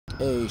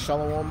Hey,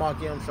 Shalom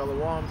Makim,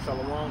 Shalom,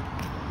 Shalom.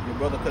 Your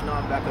brother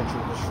Kanan back at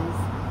you with the truth.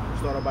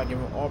 Started by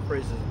giving all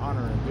praises,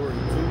 honor, and glory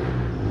to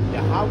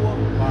Yahweh,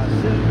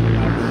 Ba'ashem,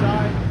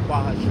 Yahushai,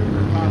 Ba'ashir,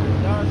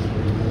 Kadash.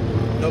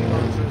 Double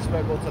honor and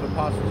respect go to the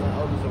apostles and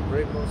elders of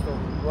great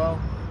millstone who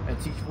well and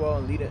teach well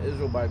and lead in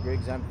Israel by a great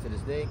example to this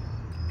day.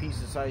 Peace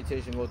and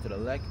salutation go to the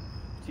elect,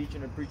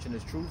 teaching and preaching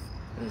his truth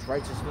and his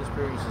righteousness,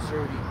 purity,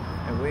 sincerity,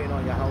 and waiting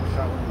on Yahweh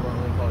Shai when you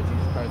run call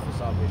Jesus Christ for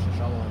salvation.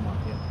 Shalom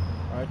Makim.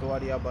 Alright, the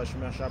Wadi Abba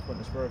Shemel Shah putting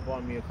the spirit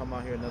upon me to come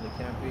out here another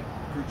campaign,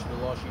 preach the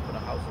lost sheep of the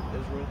house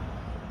of Israel.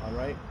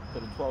 Alright, to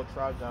the 12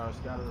 tribes that are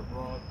scattered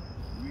abroad.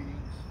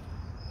 Greetings.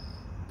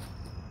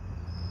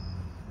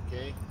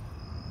 Okay.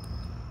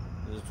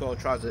 There's the 12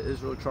 tribes of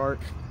Israel chart.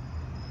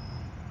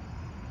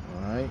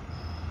 Alright.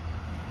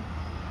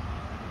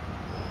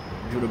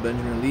 Judah,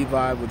 Benjamin,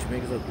 Levi, which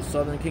makes up the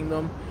southern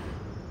kingdom.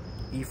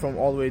 Ephraim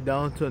all the way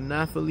down to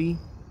Naphtali.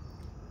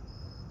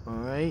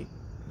 Alright.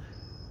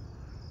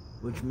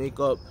 Which make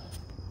up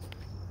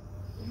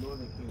the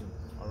northern kingdom.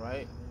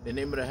 Alright. The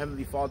name of the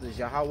heavenly Father is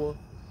Yahweh,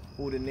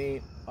 who the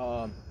name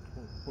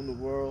whom the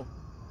world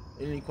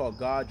inly called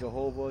God,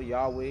 Jehovah,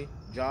 Yahweh,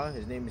 Jah.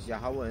 His name is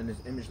Yahweh, and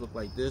his image look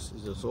like this.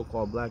 He's a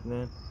so-called black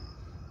man.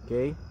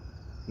 Okay.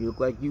 You look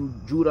like you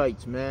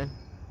Judites, man.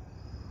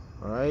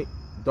 Alright.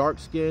 Dark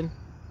skin,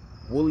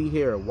 woolly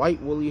hair,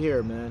 white woolly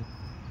hair, man.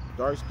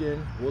 Dark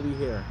skin, woolly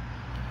hair.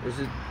 This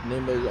is the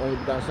name of his only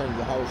begotten son,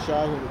 Yahweh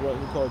Shai, who the world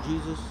called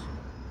Jesus.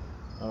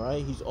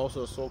 Alright, he's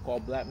also a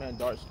so-called black man,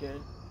 dark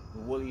skin,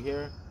 with woolly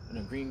hair, and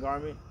a green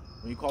garment.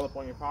 When you call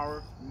upon your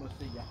power, you must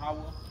say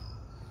Yahweh,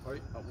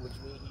 right? Which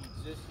means he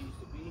exists, he used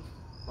to be.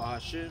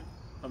 Ba'ashem,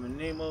 come in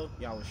the name of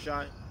Yahweh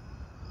Shai.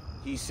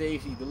 He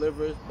saves, he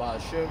delivers.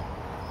 Ba'ashem,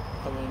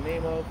 come in the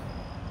name of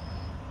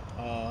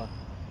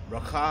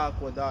Rakah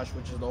Kwadash,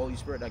 which is the Holy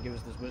Spirit that gives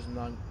us this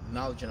wisdom,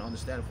 knowledge, and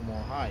understanding from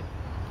on high,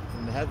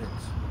 from the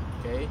heavens.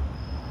 Okay?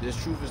 This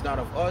truth is not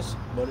of us,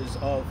 but is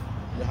of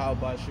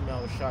Yahweh Ba'ashem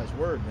Yahweh Shai's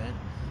word, man.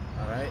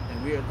 Alright,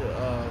 and we are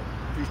to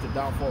preach the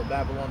downfall of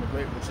Babylon the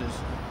Great, which is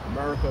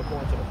America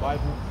according to the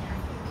Bible.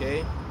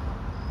 Okay?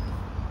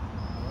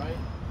 Alright?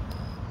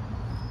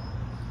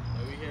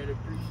 And we're here to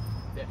preach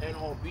the end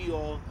all be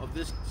all of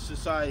this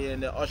society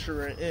and the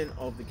ushering in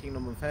of the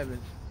kingdom of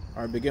heaven.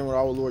 Alright, begin with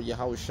our Lord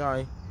Yahweh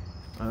Shai.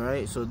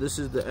 Alright, so this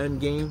is the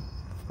end game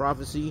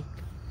prophecy.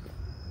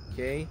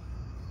 Okay?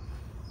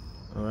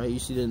 Alright, you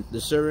see the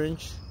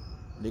syringe.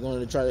 They're going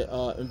to try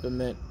to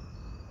implement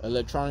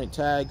electronic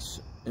tags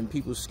in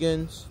people's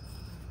skins,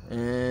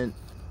 and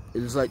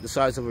it's like the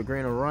size of a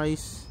grain of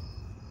rice.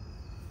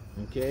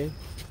 Okay.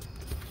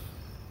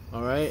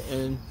 All right,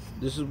 and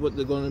this is what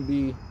they're going to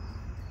be,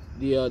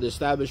 the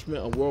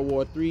establishment of World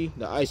War III,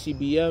 the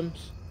ICBMs.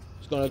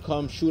 It's going to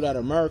come shoot at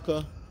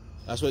America.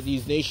 That's what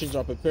these nations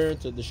are preparing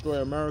to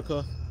destroy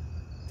America.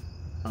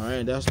 All right,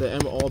 and that's the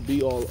end all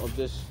be all of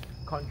this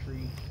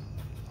country.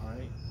 All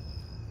right,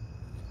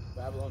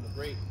 Babylon the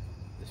Great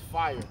is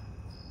fire.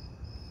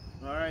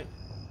 All right.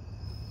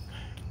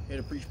 Here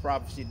to preach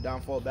prophecy, the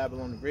downfall of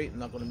Babylon the Great. I'm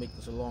not going to make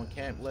this a long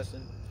camp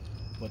lesson,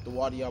 but the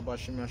Wadi Abba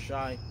Shemel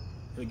Shai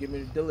to give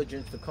me the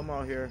diligence to come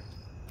out here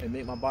and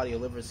make my body a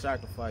living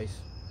sacrifice,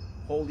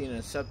 holy and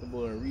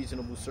acceptable and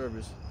reasonable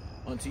service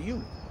unto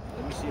you.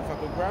 Let me see if I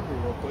can grab it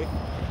real quick.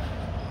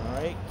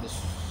 Alright, the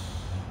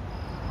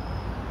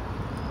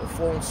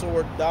fallen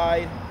sword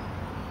died,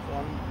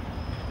 so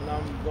now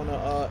I'm going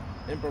to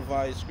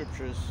improvise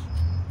scriptures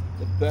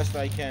the best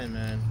I can,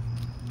 man.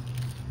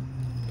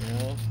 You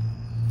know?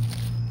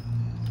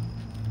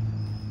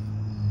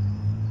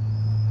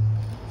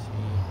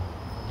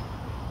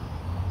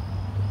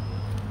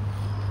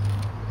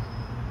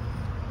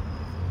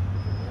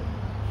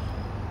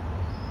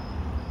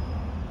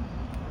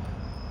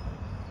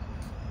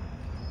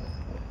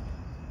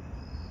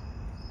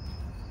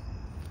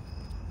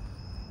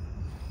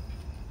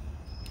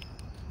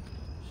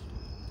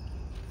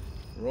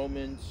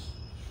 Romans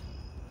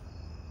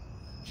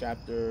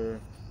chapter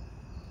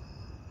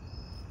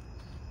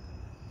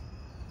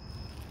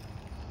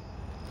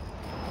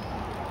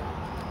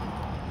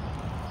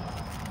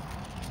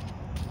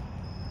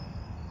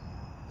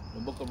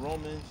the book of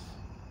Romans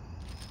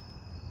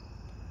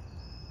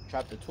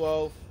chapter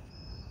 12.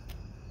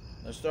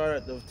 Let's start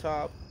at the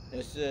top.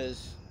 It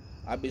says,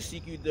 I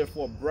beseech you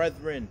therefore,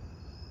 brethren,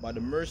 by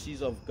the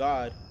mercies of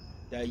God,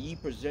 that ye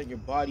present your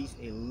bodies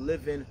a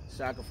living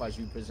sacrifice.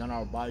 We present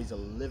our bodies a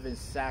living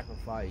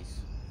sacrifice.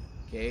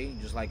 Okay,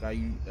 just like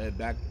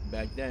back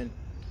then.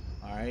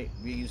 All right,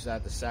 we used to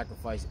have to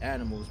sacrifice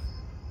animals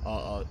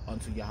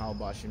unto Yahweh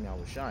Ba'ashem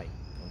Yahweh Shai.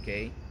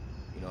 Okay,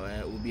 you know, and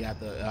it would be it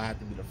had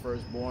to be the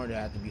firstborn. It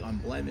had to be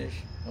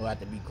unblemished. It had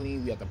to be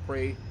clean. We had to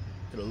pray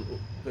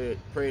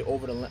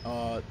over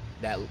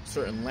that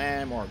certain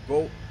lamb or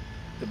goat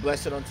to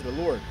bless it unto the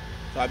Lord.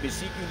 So I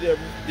beseech you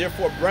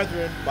therefore,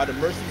 brethren, by the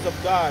mercies of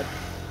God,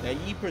 that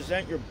ye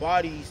present your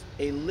bodies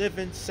a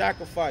living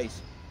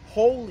sacrifice,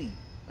 holy,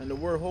 and the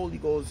word holy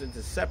goes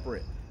into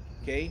separate,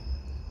 okay,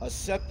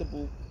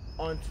 acceptable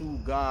unto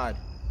God,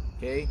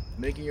 okay,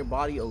 making your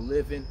body a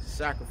living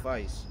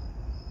sacrifice,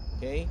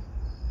 okay,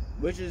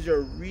 which is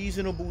your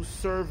reasonable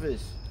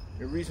service.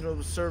 Your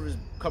reasonable service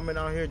coming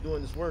out here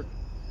doing this work.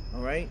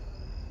 All right?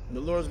 And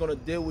the Lord's going to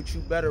deal with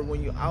you better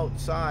when you're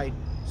outside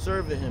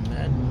serving him,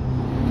 man.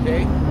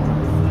 Okay?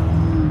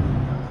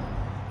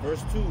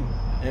 Verse 2.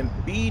 And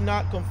be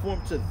not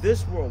conformed to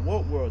this world.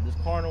 What world? This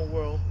carnal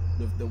world.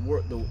 The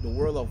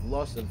world of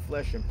lust and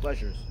flesh and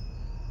pleasures.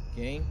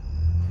 Okay?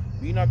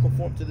 Be not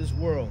conformed to this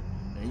world.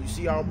 And you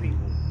see our people,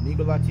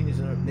 Negro, Latinos,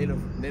 and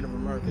Native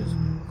Americans,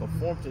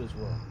 conform to this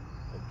world.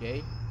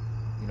 Okay?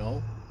 You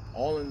know,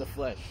 all in the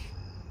flesh.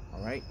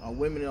 All right? Our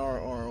women are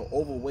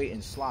overweight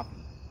and sloppy.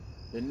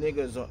 The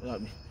niggas are,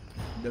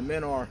 the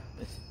men are,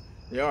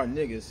 they are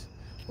niggas,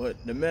 but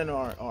the men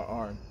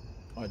are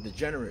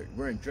degenerate,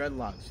 wearing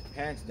dreadlocks,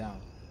 pants down.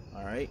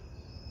 All right?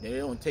 They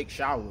don't take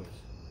showers.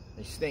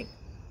 They stink.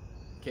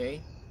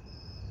 Okay?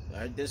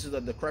 All right? This is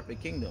a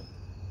decrepit kingdom.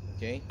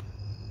 Okay?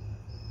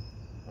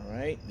 All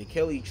right? They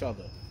kill each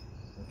other.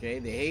 Okay?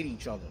 They hate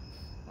each other.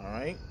 All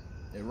right?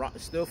 They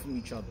steal from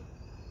each other.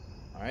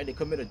 All right? They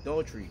commit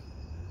adultery.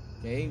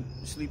 Okay?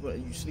 You sleep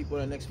with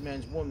the next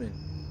man's woman.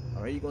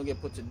 All right? You're gonna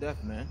get put to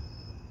death, man.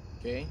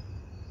 Okay?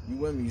 You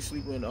women, you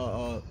sleep with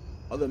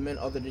other men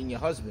other than your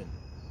husband.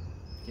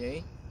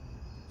 Okay?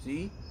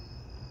 See?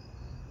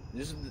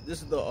 This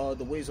is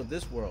the ways of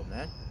this world,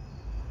 man.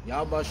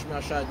 Yahweh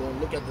Shema Shai don't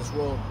look at this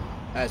world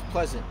as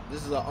pleasant.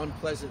 This is an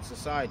unpleasant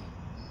society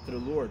to the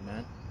Lord,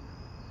 man.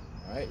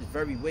 All right? It's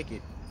very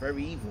wicked,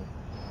 very evil.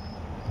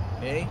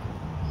 Okay?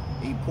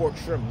 They eat pork,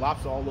 shrimp,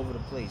 lobster all over the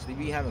place. They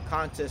be having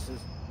contests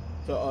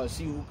to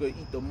see who could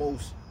eat the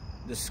most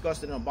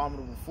disgusting and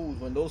abominable foods,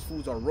 when those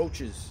foods are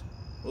roaches.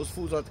 Those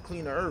foods are to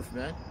clean the earth,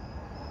 man.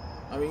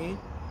 I mean,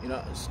 you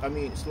know, it's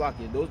like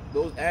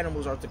those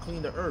animals are to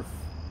clean the earth.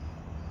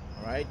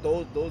 All right?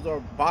 Those are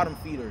bottom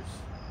feeders.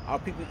 Our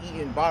people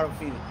eating bottom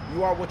feeders.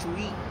 You are what you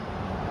eat.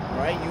 All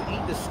right? You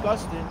eat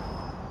disgusting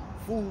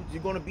foods,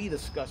 you're going to be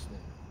disgusting.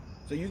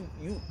 So you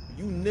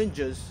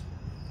ninjas,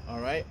 all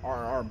right,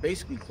 are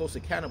basically close to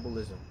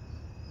cannibalism.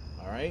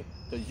 All right?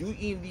 Because you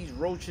eating these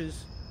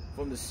roaches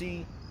from the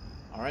sea.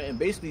 All right? And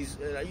basically,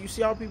 you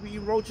see how people eat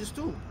roaches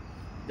too.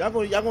 Y'all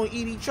gonna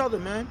eat each other,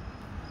 man.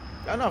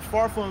 Y'all not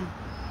far from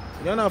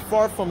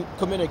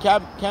committing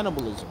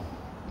cannibalism.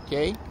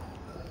 Okay?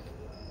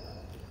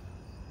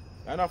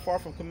 Y'all not far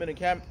from committing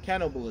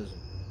cannibalism.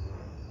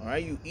 All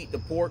right? You eat the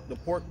pork. The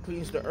pork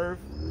cleans the earth.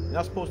 You're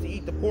not supposed to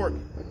eat the pork.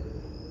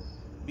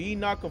 Be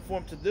not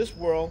conformed to this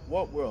world.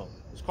 What world?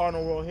 This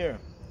carnal world here.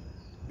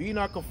 Be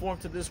not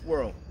conformed to this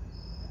world.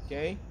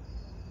 Okay?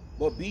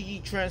 But be ye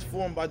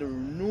transformed by the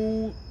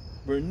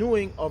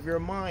renewing of your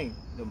mind.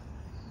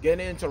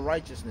 Getting into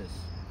righteousness.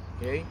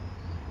 Okay?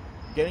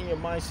 Getting your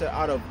mindset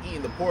out of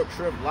eating the pork,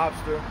 shrimp,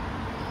 lobster.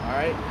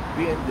 Alright?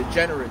 Being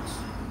degenerates.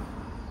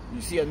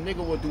 You see, a nigga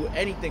will do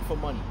anything for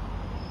money.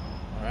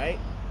 Alright?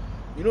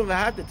 You don't even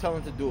have to tell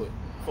him to do it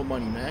for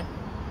money, man.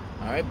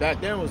 Alright? Back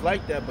then it was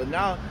like that, but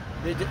now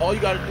all they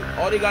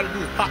gotta do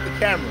is pop the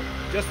camera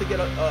just to get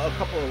a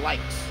couple of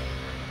likes.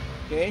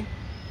 Okay?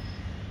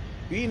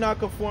 Be not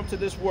conformed to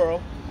this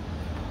world,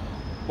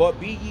 but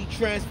be ye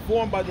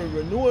transformed by the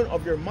renewing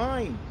of your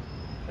mind.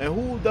 And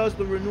who does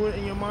the renewing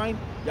in your mind?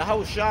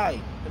 Yahweh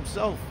Shai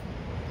himself.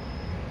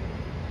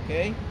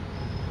 Okay?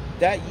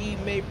 That ye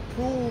may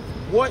prove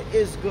what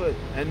is good.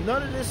 And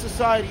none of this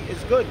society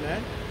is good,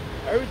 man.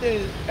 Everything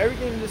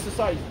in this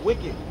society is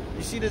wicked.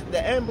 You see this,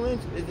 the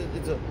ambulance,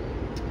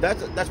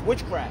 that's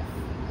witchcraft.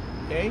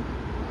 Okay?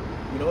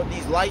 You know,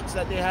 these lights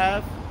that they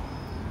have,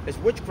 it's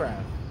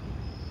witchcraft.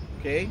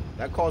 Okay?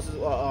 That causes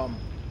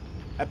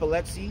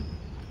epilepsy.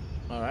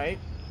 All right?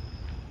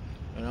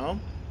 You know?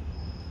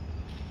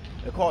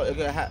 It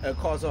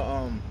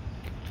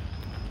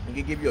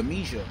can give you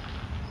amnesia.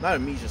 Not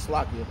amnesia,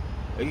 sloppy.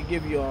 It can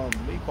give you what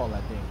do you call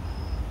that thing?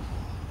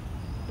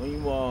 When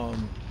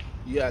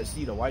you gotta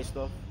see the white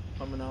stuff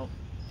coming out.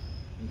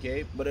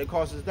 Okay? But it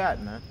causes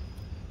that, man.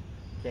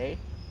 Okay?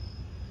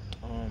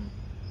 What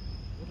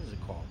is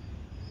it called?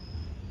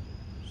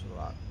 It's a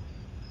lot.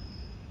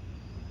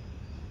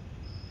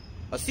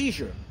 A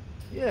seizure.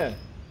 Yeah.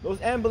 Those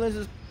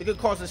ambulances, it could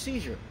cause a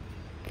seizure.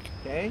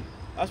 Okay?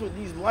 That's what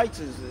these lights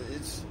is.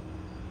 It's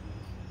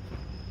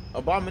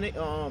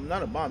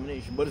not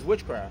abomination, but it's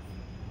witchcraft.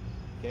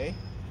 Okay?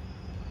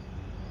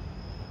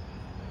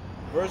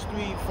 Verse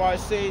 3, for I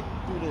say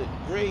through the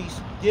grace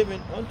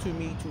given unto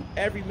me to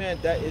every man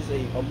that is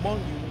among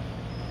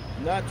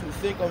you, not to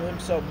think of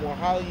himself more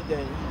highly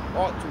than he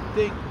ought to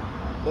think,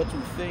 but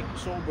to think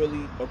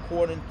soberly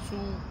according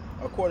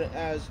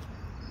as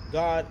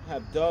God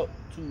have dealt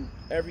to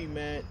every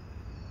man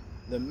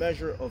the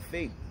measure of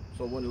faith.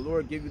 So when the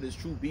Lord give you this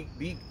truth, be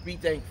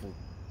thankful.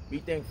 Be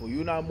thankful.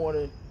 You're not more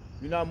than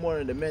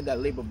the men that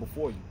labor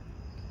before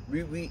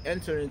you. We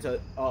enter into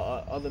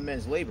other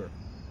men's labor.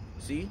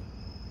 See?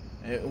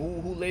 And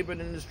who labored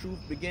in this truth?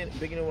 Beginning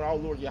with our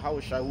Lord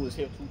Yahweh Shai, who was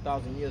here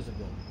 2,000 years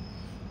ago.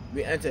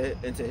 We enter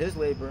into his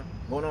labor,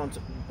 going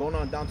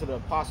on down to the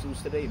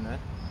apostles today, man.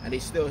 And they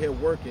still here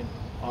working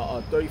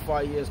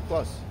 35 years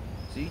plus.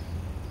 See?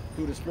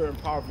 Through the spirit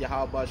and power of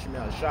Yahweh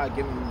Shai,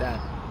 giving them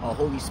a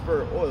Holy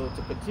Spirit oil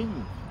to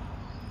continue.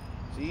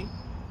 See?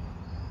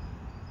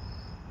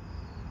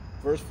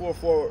 Verse 4,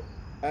 for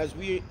as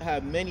we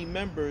have many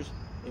members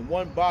in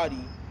one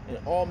body, and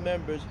all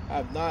members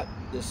have not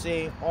the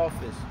same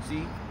office.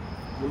 See?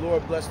 The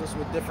Lord blessed us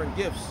with different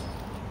gifts.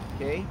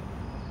 Okay?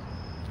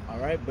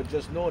 Alright? But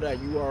just know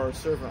that you are a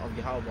servant of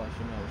Yahweh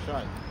Shem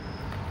Shai.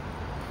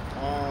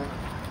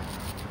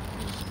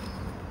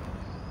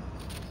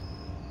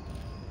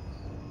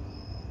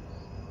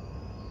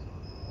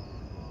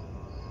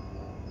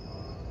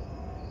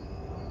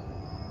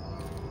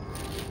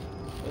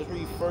 Let's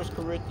read 1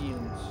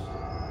 Corinthians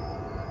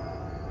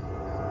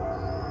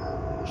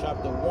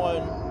chapter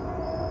 1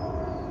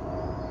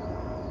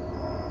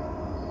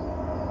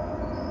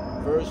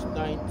 verse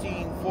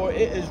 19. For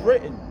it is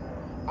written,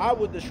 I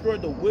will destroy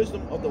the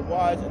wisdom of the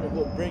wise, and it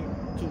will bring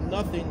to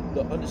nothing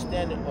the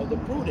understanding of the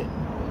prudent.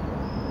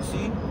 You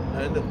see?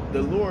 And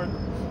the Lord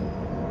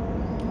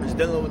is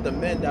dealing with the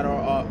men that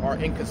are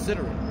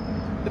inconsiderate,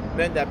 the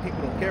men that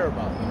people don't care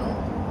about, you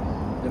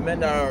know, the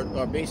men that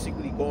are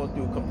basically going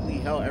through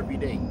complete hell every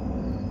day.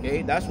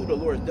 Okay, that's who the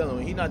Lord is dealing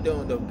with. He's not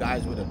dealing with the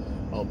guys with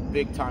a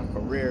big time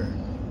career,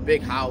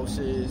 big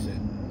houses, and,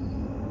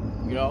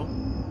 you know,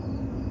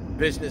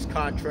 business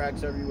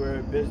contracts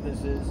everywhere,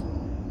 businesses,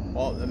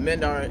 all the men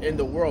that are in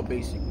the world.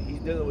 Basically, he's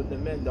dealing with the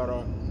men that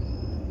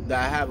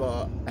have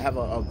a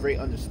great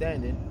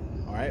understanding,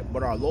 all right,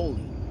 but are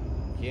lowly.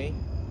 Okay,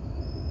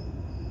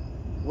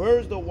 where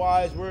is the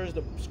wise? Where is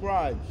the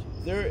scribes?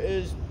 There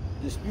is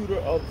disputer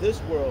of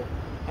this world.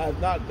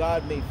 Have not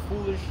God made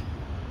foolish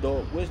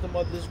the wisdom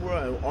of this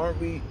world?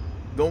 And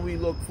don't we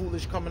look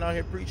foolish coming out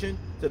here preaching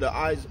to the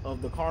eyes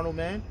of the carnal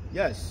man?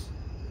 Yes,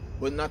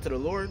 but not to the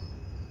Lord.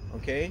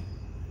 Okay,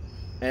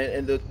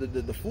 and the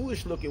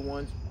foolish looking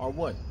ones are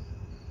what?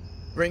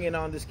 Bringing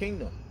on this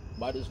kingdom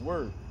by this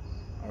word.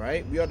 All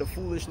right, we are the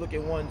foolish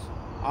looking ones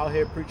out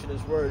here preaching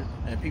this word,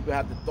 and people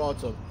have the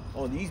thoughts of,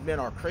 oh, these men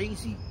are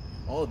crazy.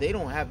 Oh, they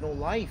don't have no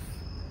life.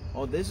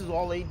 Oh, this is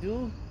all they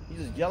do. He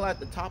just yell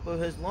at the top of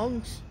his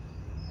lungs.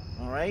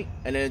 All right,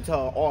 and then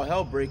until all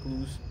hell break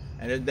loose.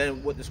 And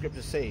then what the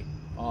scriptures say.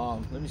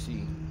 Let me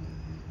see.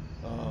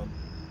 Yeah,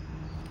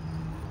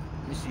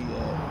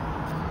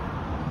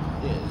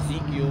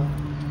 Ezekiel.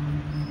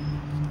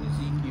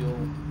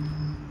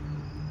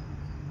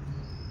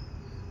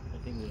 I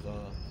think it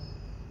was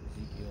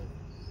Ezekiel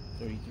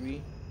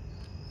 33.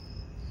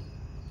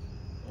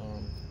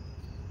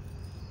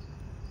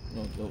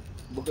 No, the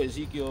book of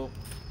Ezekiel.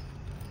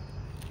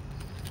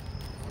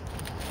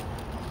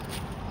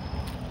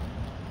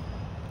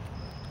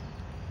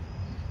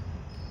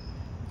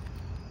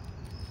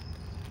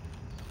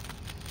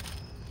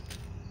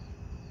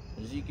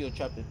 Ezekiel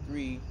chapter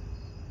 3,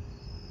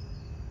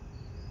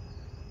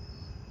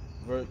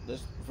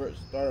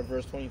 start at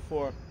verse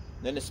 24.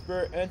 Then the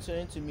Spirit entered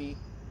into me,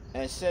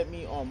 and set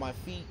me on my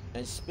feet,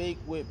 and spake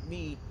with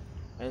me,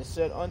 and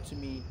said unto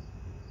me,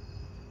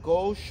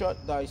 Go shut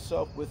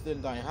thyself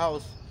within thy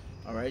house.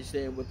 All right,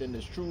 staying within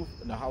this truth,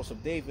 in the house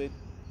of David.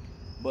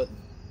 But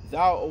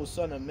thou, O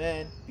son of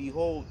man,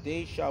 behold,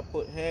 they shall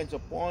put hands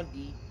upon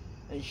thee,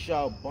 and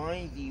shall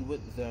bind thee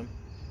with them,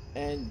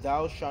 and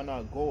thou shalt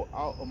not go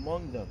out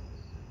among them.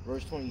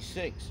 Verse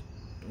 26.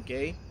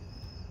 Okay,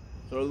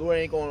 so the Lord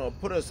ain't going to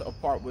put us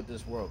apart with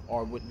this world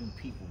or with new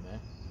people, man.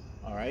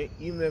 All right,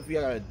 even if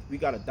we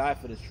gotta die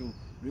for this truth,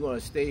 we're gonna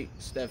stay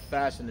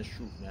steadfast in this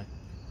truth, man.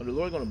 But the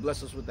Lord's gonna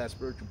bless us with that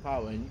spiritual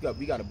power, and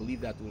we gotta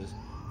believe that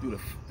through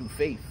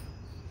faith.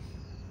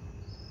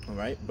 All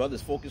right,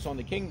 brothers, focus on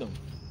the kingdom.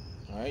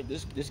 All right,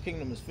 this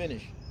kingdom is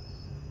finished.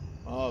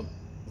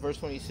 Verse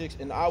 26.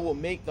 And I will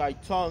make thy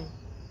tongue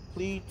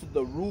cleave to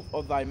the roof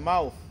of thy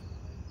mouth,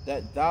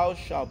 that thou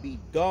shalt be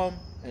dumb,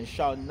 and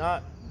shalt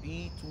not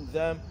be to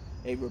them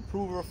a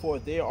reprover, for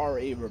they are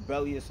a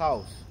rebellious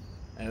house.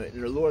 And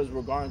the Lord is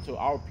regarding to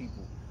our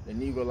people, the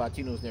Negro,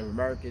 Latinos, Native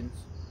Americans.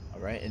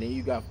 All right, and then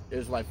you got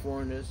Israelite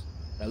foreigners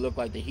that look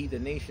like the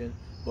heathen nation,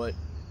 but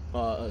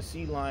a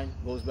seed line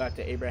goes back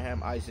to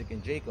Abraham, Isaac,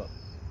 and Jacob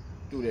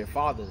through their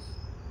fathers.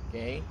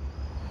 Okay,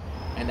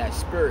 and that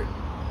spirit,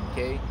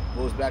 okay,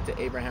 goes back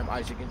to Abraham,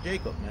 Isaac, and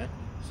Jacob, man.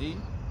 See?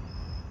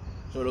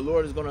 So the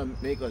Lord is going to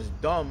make us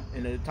dumb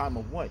in the time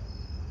of what?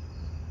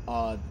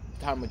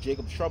 Time of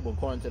Jacob's trouble,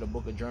 according to the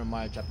book of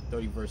Jeremiah chapter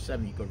 30 verse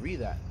 7. You could read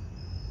that.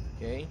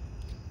 Okay.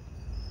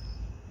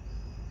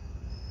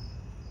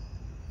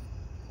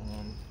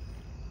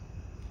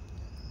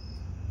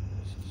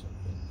 Let's see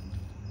something.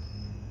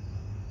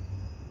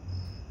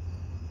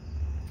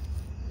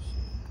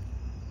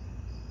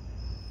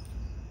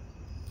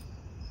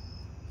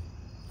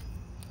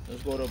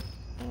 Let's go to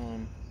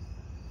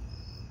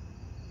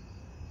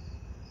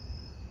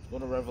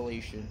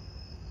Revelation.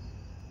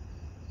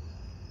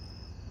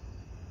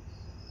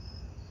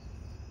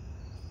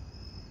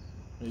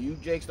 Now, you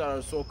Jakes that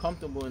are so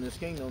comfortable in this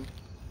kingdom,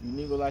 you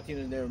Negro, Latinos,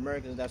 and Native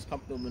Americans that's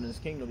comfortable in this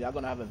kingdom, y'all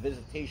gonna have a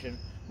visitation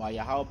by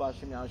Yahweh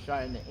Shem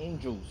Shai and the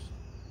angels.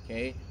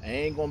 Okay, and it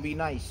ain't gonna be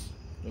nice.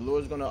 The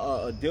Lord's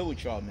gonna deal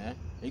with y'all, man.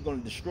 He's gonna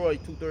destroy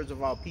 2/3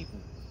 of our people.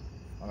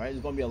 All right,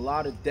 there's gonna be a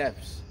lot of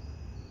deaths.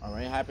 All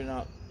right,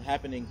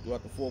 happening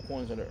throughout the four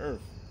corners of the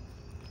earth.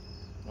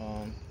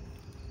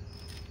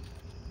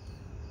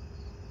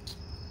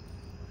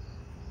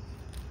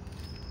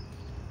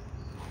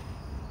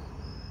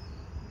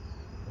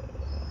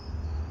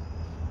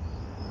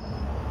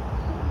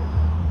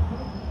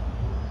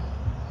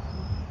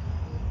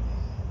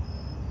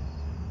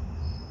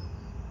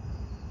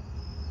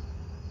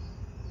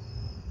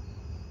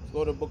 Let's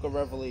go to the book of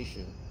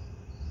Revelation.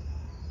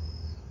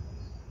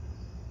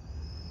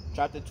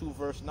 Chapter 2,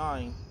 verse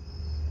 9.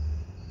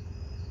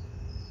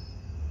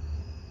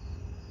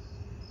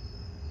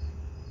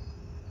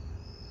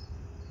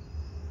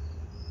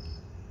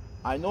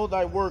 I know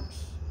thy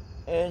works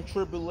and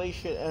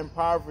tribulation and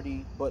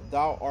poverty, but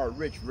thou art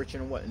rich. Rich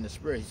in what? In the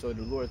spirit. So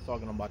the Lord is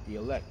talking about the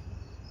elect.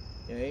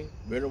 Okay?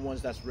 We're the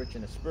ones that's rich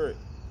in the spirit.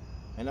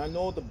 And I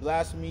know the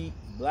blasphemy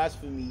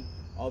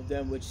of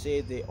them which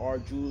say they are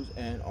Jews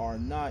and are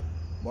not,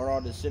 but are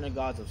the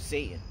synagogues of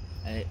Satan.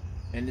 And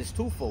it's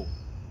twofold.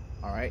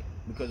 Alright?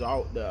 Because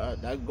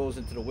that goes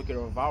into the wicked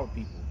of our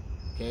people.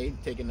 Okay?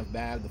 Taking the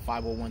bag, the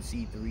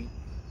 501c3.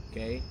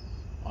 Okay?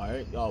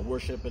 Alright?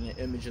 Worshiping the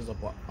images of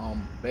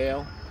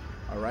Baal.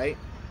 Alright?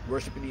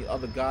 Worshiping the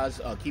other gods,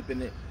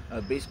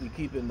 basically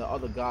keeping the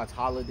other gods'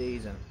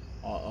 holidays and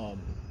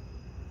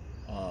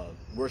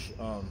worship,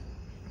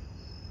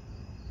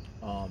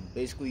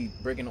 basically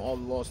breaking all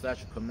the law,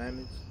 statute,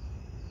 commandments.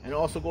 And it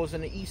also goes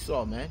into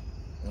Esau, man.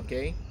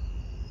 Okay?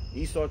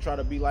 Esau try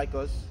to be like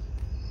us.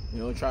 You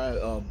know, try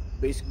to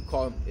basically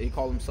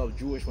call themselves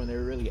Jewish when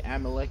they're really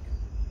Amalek.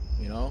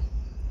 You know?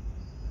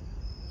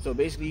 So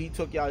basically he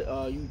took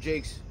you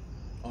Jake's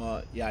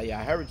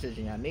heritage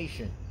and your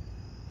nation.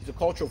 He's a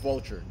cultural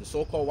vulture. The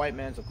so-called white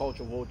man's a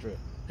cultural vulture.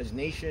 His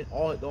nation,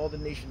 all the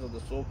nations of the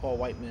so-called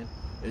white man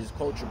is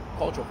cultural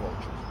vultures.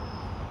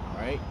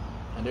 Right?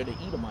 And they're the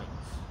Edomites.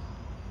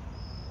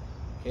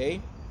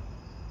 Okay?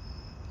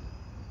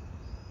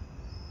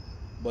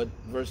 But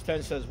verse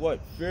 10 says what?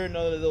 Fear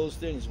none of those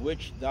things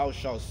which thou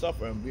shalt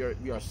suffer. And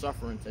we are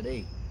suffering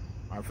today.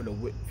 All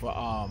right, for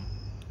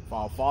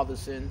our father's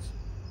sins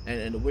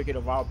and the wicked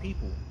of our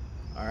people.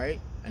 All right?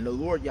 And the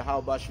Lord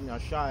Yahweh Bashim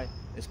Yashai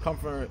is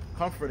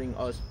comforting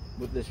us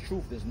with this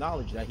truth, this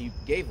knowledge that he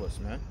gave us,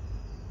 man.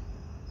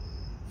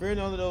 Fear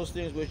none of those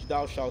things which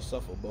thou shalt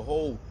suffer.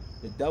 Behold,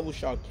 the devil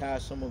shall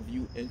cast some of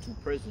you into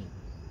prison.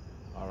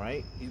 All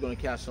right? He's going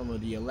to cast some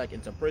of the elect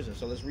into prison.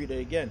 So let's read it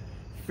again.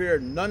 Fear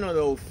none of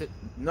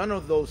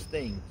those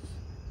things,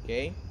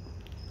 okay,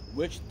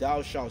 which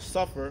thou shalt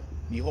suffer.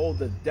 Behold,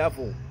 the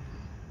devil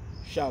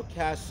shall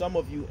cast some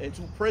of you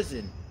into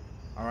prison.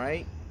 All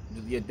right?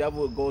 The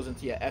devil goes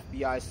into your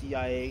FBI,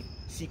 CIA,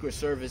 secret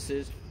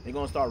services. They're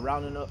gonna start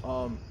rounding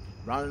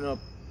up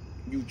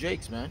you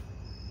Jakes, man,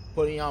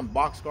 putting you on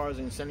boxcars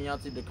and sending you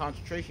out to the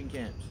concentration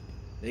camps.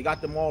 They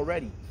got them all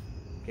ready.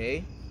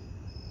 Okay,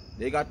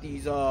 they got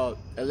these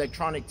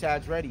electronic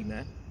tags ready,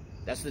 man.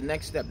 That's the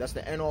next step. That's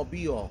the end all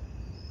be all.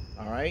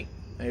 All right,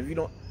 and if you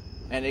don't,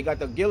 and they got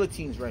the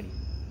guillotines ready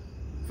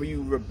for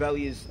you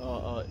rebellious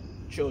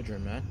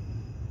children, man.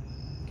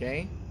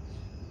 Okay.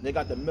 They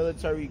got the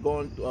military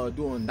going,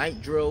 doing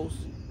night drills.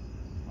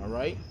 All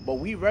right, but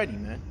we ready,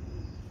 man.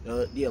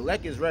 The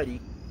elect is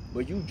ready,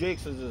 but you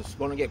Jakes is just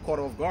gonna get caught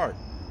off guard.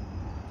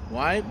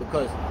 Why?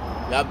 Because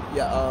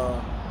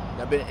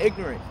y'all been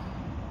ignorant.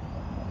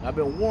 I've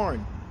been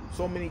warned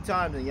so many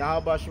times, and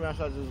Yahweh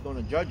Shemashah is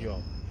gonna judge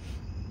y'all.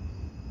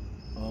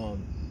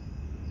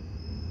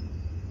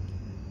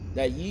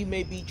 That ye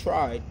may be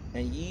tried,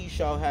 and ye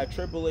shall have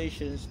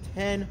tribulations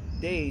 10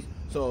 days.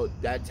 So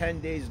that 10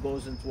 days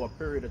goes into a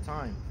period of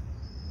time.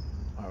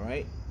 All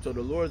right. So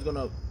the Lord is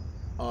gonna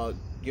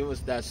give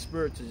us that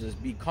spirit to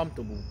just be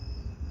comfortable.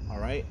 All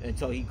right,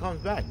 until He comes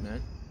back,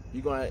 man.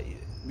 The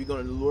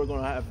Lord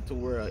gonna have to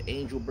where an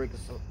angel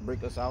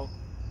break us out,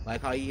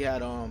 like how He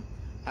had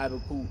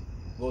Habakkuk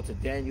go to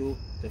Daniel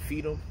to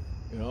feed him.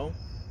 You know,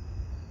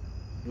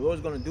 the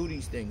Lord's gonna do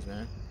these things,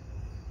 man.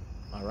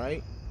 All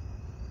right.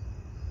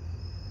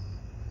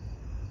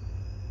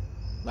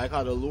 Like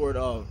how the Lord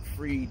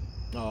freed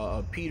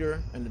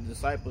Peter and the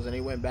disciples, and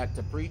they went back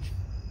to preach.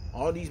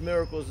 All these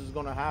miracles is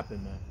going to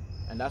happen, man.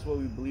 And that's what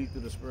we believe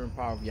through the spirit and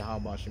power of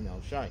Yahweh Shem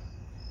Yahushai.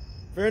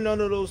 Fear none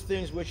of those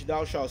things which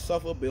thou shalt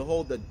suffer.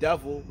 Behold, the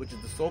devil, which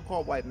is the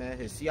so-called white man,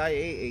 his CIA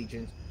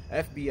agents,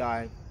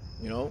 FBI,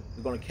 you know,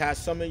 they're going to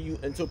cast some of you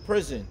into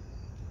prison,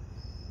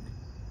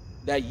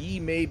 that ye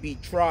may be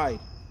tried,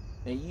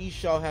 and ye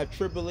shall have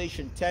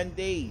tribulation 10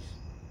 days.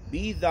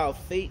 Be thou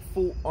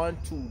faithful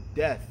unto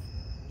death.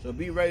 So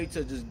be ready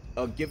to just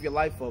give your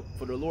life up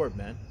for the Lord,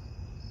 man.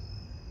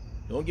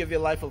 Don't give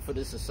your life up for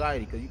this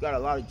society, because you got a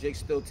lot of Jakes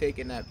still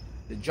taking the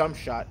jump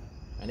shot,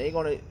 and they're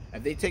gonna,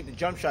 if they take the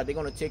jump shot, they're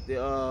gonna take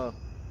the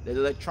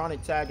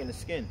electronic tag in the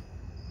skin.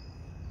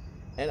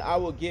 And I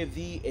will give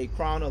thee a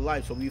crown of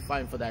life. So we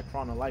fighting for that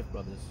crown of life,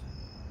 brothers.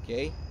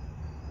 Okay.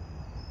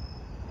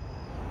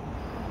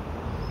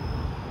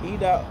 He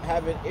that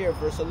have an ear,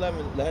 verse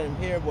 11, let him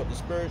hear what the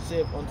Spirit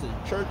saith unto the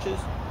churches.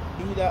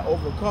 He that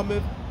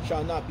overcometh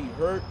shall not be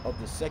hurt of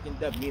the second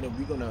death. Meaning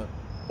we're gonna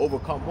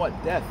overcome what?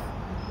 Death.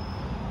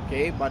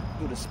 Okay, but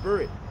through the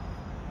Spirit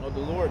of the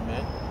Lord,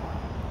 man.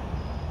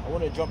 I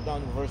want to jump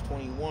down to verse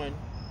 21.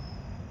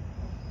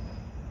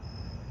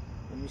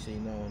 Let me see.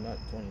 No, not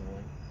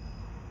 21.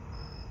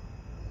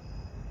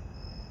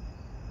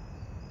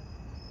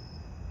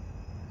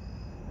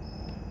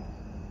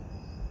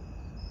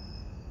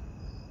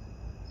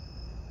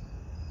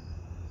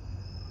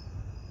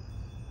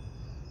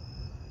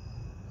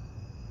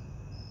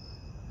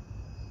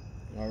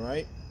 All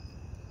right.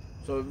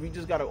 So we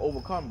just got to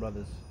overcome,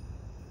 brothers.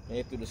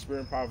 Okay, through the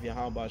Spirit and power of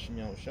Yahweh Ba'ashem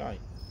Yahushai.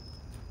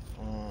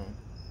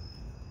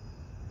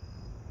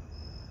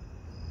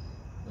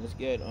 Let's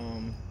get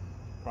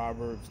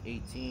Proverbs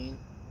 18.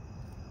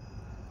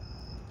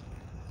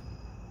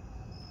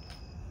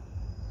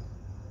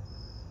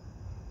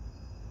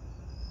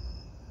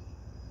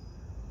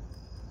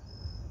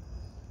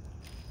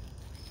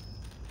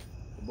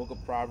 The book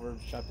of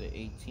Proverbs, chapter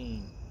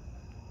 18.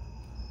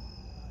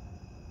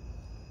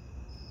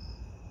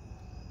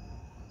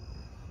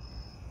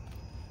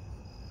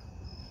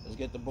 Let's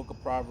get the book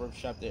of Proverbs,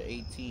 chapter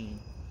 18.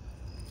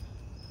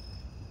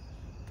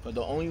 But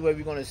the only way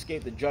we're going to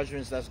escape the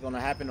judgments that's going to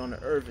happen on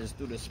the earth is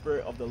through the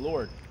Spirit of the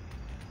Lord.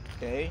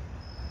 Okay?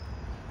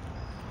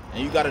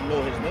 And you got to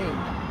know His name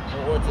in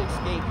order to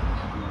escape.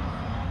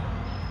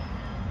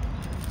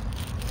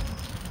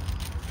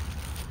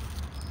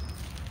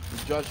 The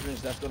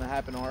judgments that's going to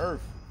happen on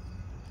earth.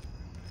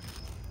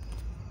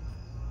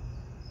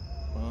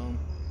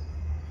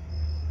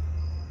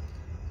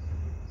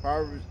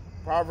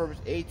 Proverbs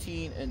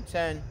 18 and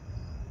 10.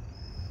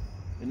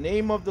 The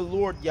name of the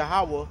Lord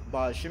Yahweh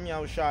Ba'ashem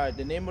Yahushai.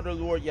 The name of the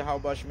Lord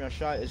Yahweh Ba'ashem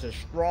Yahushai is a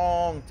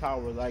strong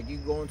tower. Like you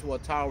go into a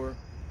tower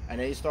and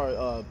they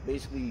start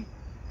basically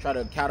try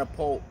to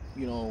catapult,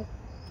 you know,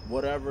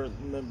 whatever.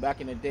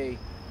 Back in the day,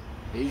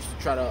 they used to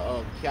try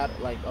to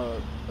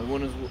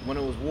when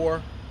it was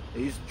war,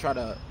 they used to try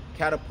to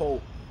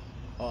catapult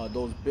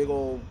those big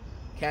old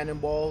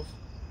cannonballs,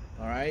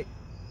 all right,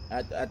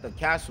 at the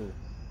castle.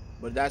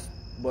 But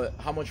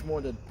how much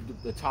more the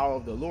tower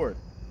of the Lord,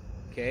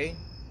 okay?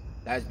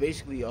 That's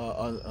basically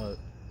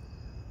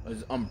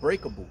is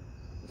unbreakable.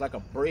 It's like a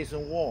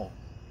brazen wall,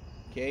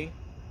 okay?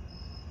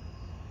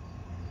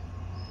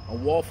 A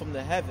wall from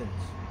the heavens.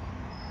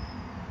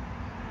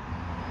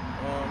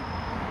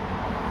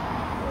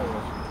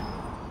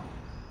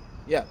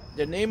 Yeah,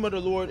 the name of the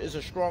Lord is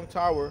a strong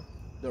tower.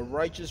 The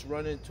righteous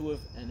run into it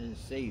and is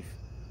safe.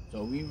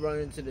 So we run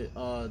into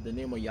the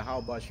name of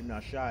Yahweh Ba'ashem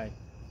Yahushai,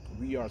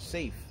 we are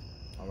safe.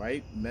 All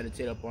right,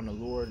 meditate upon the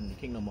Lord in the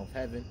kingdom of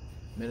heaven.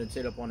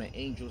 Meditate upon the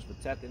angels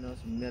protecting us.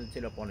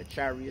 Meditate upon the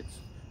chariots.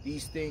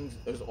 These things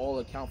is all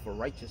account for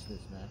righteousness,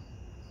 man.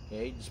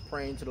 Okay, just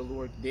praying to the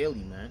Lord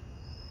daily, man.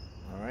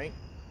 All right.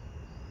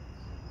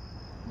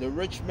 The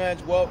rich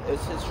man's wealth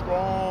is his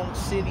strong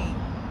city.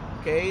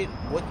 Okay,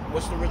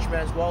 what's the rich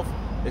man's wealth?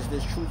 It's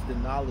this truth, the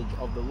knowledge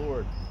of the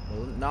Lord,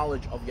 the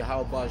knowledge of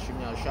Yahweh Ba'ashem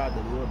Yahushai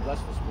that the Lord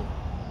blessed us with.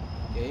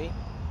 Okay,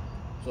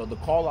 so the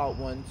call out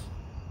ones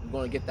are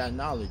going to get that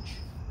knowledge.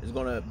 It's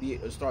going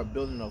to start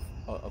building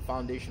a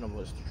foundation of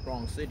a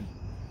strong city.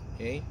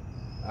 Okay,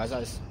 as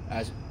it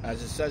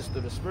says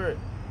through the Spirit,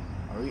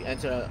 we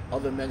enter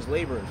other men's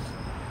labors.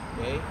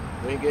 Okay,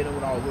 we're getting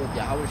with our Lord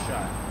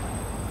Yahushua.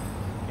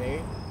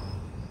 Okay,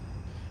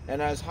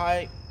 and as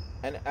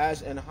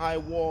an high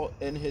wall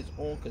in his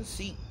own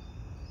conceit.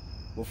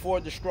 Before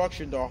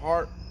destruction, the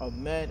heart of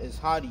man is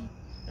haughty,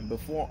 and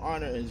before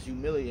honor is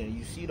humility. And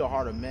you see, the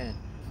heart of man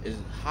is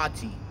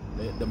haughty.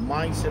 The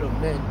mindset of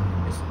men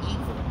is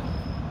evil.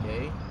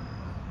 Okay,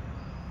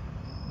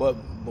 but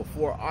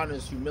before honor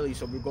is humility.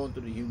 So we're going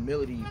through the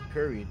humility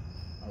period.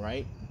 All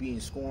right,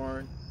 being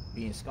scorned,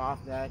 being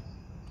scoffed at.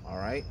 All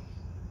right,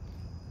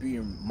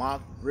 being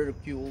mocked,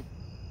 ridiculed.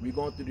 We're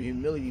going through the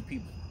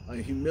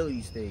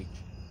humility stage,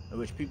 in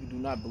which people do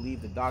not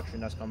believe the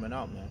doctrine that's coming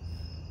out, man.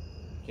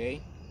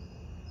 Okay.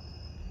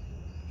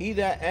 He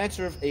that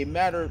answereth a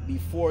matter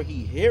before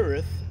he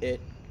heareth it.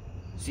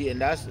 See,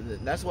 and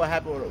that's what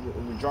happened with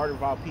the majority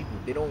of our people.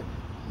 They don't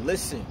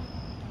listen.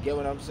 Get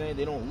what I'm saying?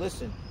 They don't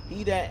listen.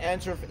 He that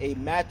answereth a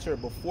matter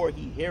before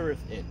he heareth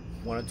it.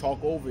 Want to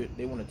talk over it.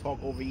 They want to talk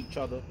over each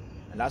other.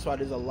 And that's why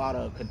there's a lot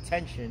of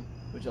contention,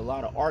 which a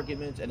lot of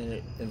arguments, and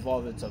it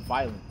involves into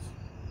violence.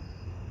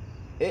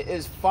 It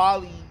is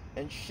folly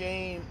and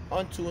shame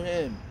unto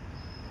him.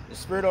 The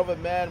spirit of a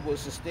man will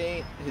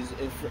sustain his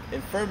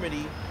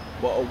infirmity,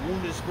 but a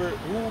wounded spirit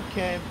who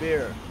can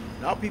bear?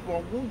 Now people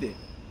are wounded.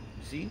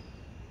 See?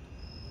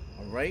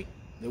 All right?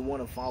 They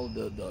want to follow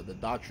the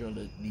doctrine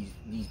of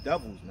these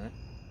devils, man.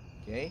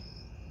 Okay?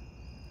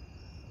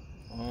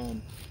 Yeah.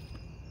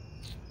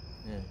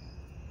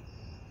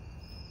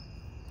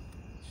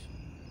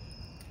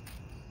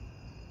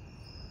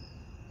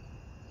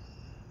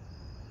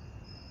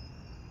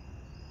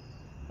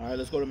 All right,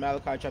 let's go to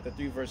Malachi chapter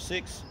 3, verse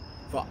 6.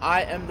 For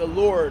I am the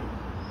Lord,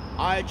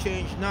 I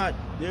change not.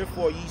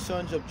 Therefore, ye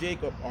sons of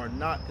Jacob are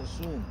not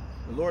consumed.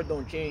 The Lord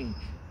don't change.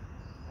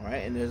 All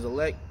right, and his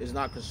elect is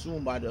not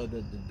consumed by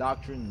the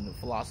doctrine and the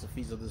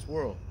philosophies of this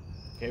world.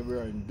 Okay, we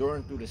are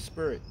enduring through the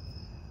Spirit.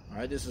 All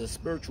right, this is a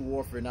spiritual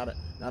warfare, not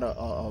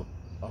a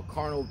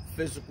carnal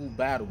physical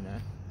battle,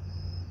 man.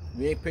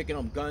 We ain't picking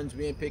up guns.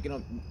 We ain't picking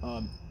up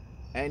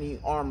any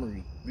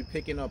armory. We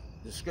picking up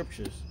the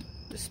scriptures,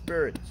 the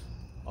spirits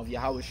of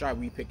Yahweh Shai.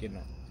 We picking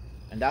up,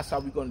 and that's how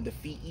we're going to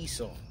defeat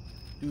Esau,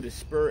 through the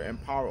spirit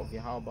and power of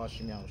Yahweh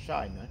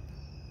Shai, man.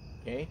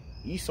 Okay,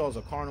 Esau's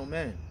a carnal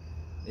man.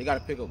 They got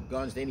to pick up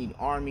guns. They need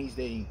armies.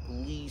 They need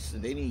police.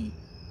 They need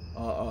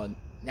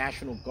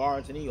national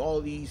guards. They need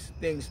all these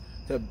things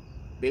to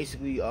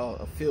basically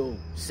feel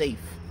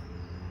safe.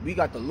 We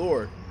got the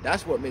Lord.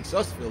 That's what makes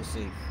us feel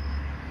safe.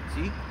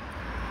 See,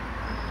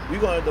 we're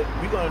gonna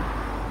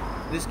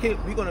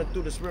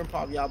through the spirit and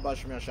power of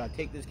Yahweh Shai,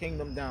 take this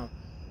kingdom down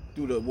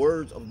through the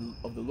words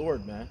of the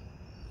Lord, man.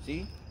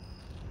 See,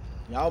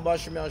 Yahweh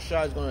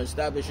Shai is gonna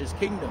establish His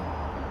kingdom.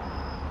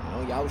 You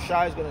know, Yahweh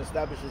Shai is gonna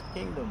establish His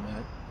kingdom,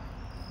 man.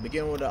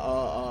 Begin with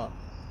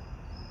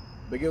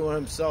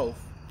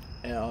Himself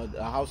and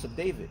the house of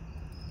David.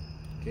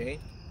 Okay,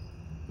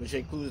 which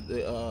includes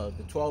the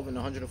 12 and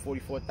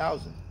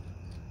 144,000.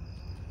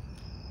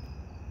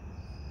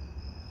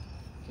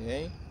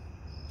 Okay.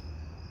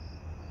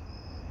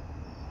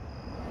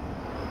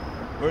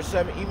 Verse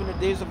 7, even the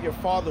days of your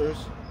fathers,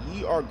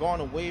 ye are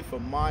gone away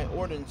from my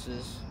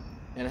ordinances,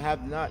 and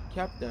have not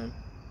kept them.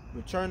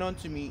 Return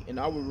unto me, and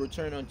I will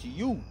return unto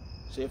you,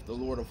 saith the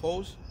Lord of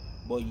hosts.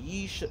 But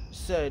ye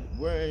said,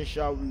 wherein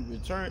shall we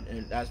return?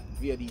 And that's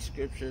via these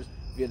scriptures,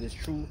 via this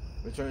truth,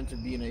 return to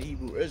being a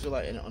Hebrew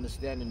Israelite and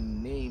understanding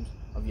the names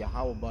of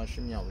Yahweh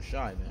Ba'ashem Yahweh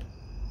Shai, man.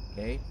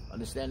 Okay?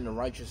 Understanding the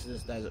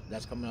righteousness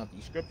that's coming out of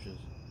these scriptures.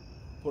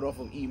 Put off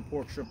of eating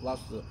pork, shrimp,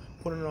 lobster,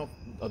 putting off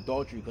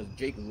adultery, because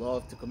Jake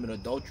loved to commit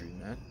adultery,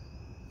 man.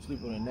 Sleep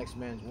with the next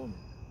man's woman.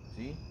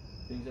 See?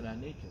 Things of that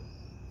nature.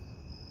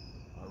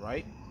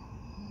 Alright?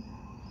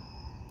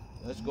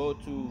 Let's go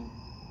to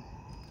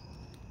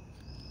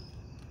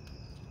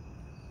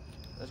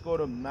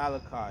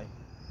Malachi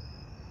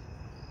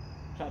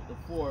chapter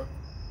 4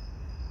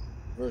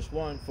 verse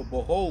 1. For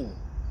behold,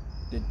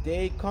 the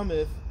day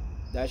cometh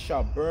that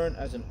shall burn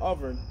as an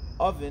oven,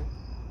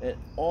 and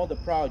all the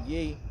proud,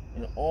 yea,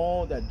 and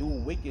all that do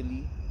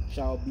wickedly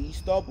shall be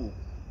stubble.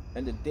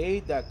 And the day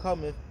that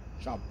cometh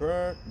shall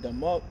burn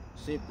them up,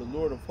 saith the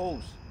Lord of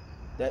hosts,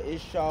 that it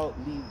shall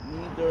leave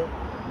neither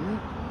root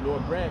nor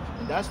branch.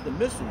 And that's the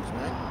missiles,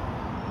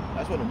 man.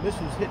 That's when the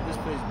missiles hit this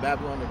place,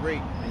 Babylon the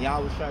Great, and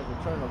Yahweh Shai's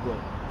return of the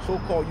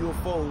so-called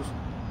UFOs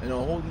and the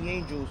holy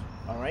angels,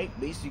 all right,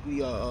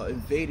 basically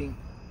invading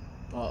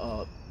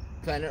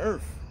planet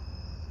Earth.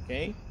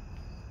 Okay?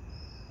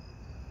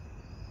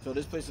 So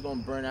this place is going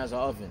to burn as an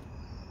oven.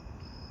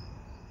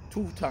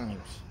 2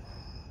 times.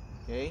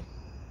 Okay?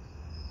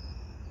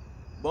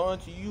 But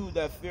unto you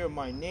that fear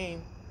my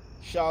name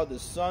shall the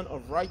Son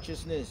of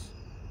Righteousness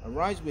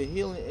arise with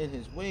healing in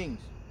his wings,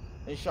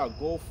 and shall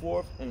go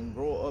forth and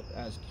grow up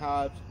as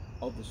calves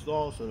of the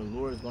stall. So the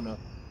Lord is going to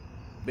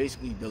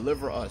basically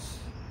deliver us.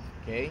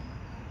 Okay?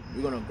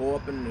 We're going to go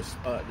up in the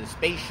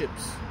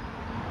spaceships.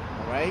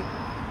 Alright?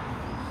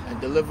 And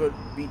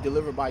be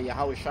delivered by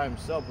Yahweh Shai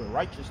himself with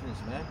righteousness,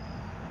 man.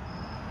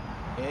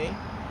 Okay?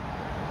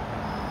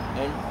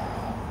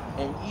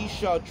 And ye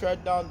shall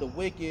tread down the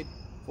wicked,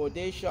 for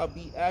they shall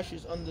be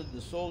ashes under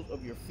the soles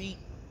of your feet.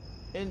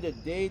 In the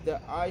day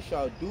that I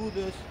shall do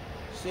this,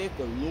 saith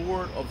the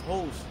Lord of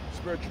hosts.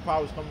 Spiritual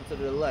power is coming to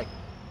the elect.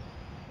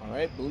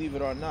 Alright, believe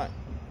it or not.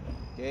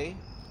 Okay?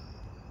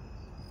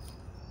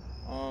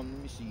 Let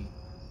me see.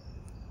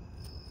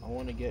 I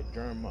want to get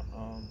Jeremiah,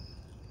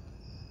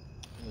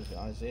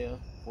 Isaiah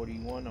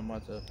 41. I'm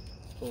about to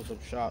close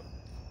up shop.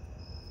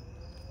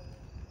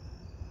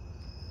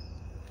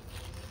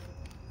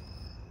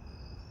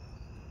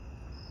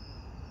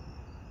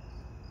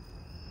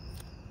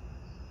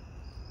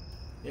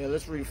 Yeah,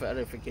 let's read for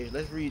edification.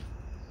 Let's read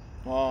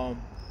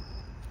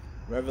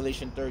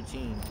Revelation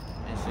 13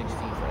 and 16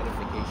 for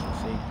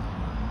edification's sake.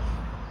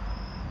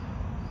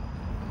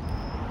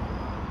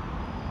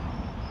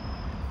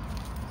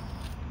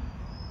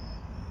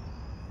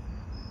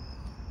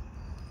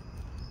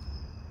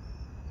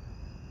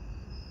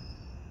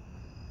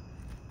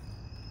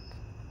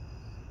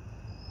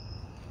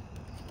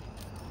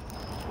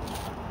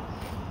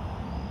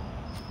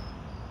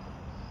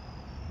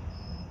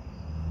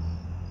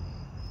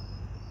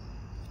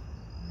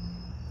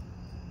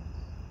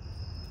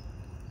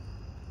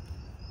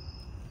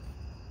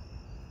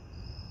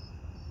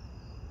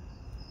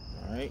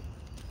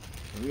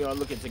 We are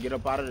looking to get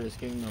up out of this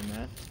kingdom,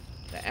 man.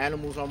 The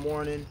animals are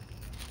mourning,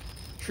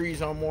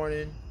 trees are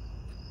mourning,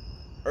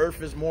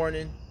 earth is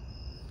mourning.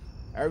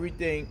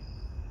 Everything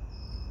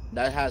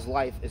that has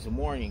life is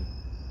mourning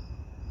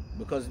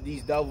because of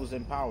these devils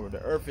in power.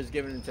 The earth is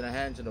given into the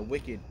hands of the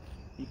wicked.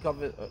 He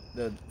covered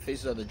the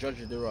faces of the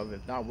judges thereof.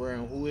 If not, where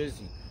and who is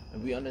he?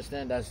 And we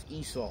understand that's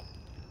Esau.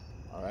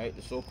 All right,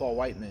 the so-called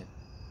white men.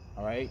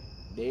 All right,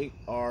 they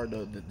are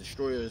the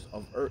destroyers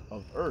of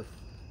earth.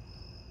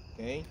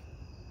 Okay.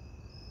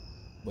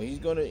 But he's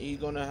going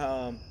to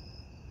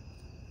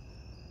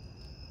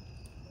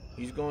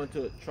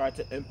try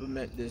to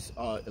implement this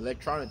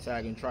electronic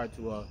tag and try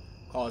to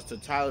cause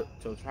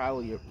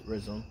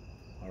totalitarianism,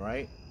 all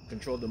right?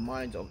 Control the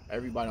minds of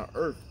everybody on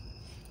earth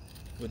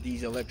with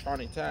these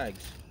electronic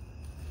tags.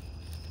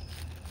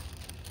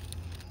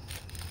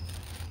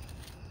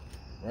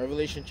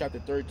 Revelation chapter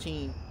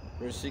 13,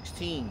 verse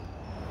 16.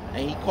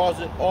 And he calls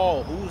it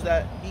all. Who's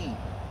that he?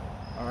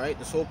 All right,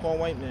 the so-called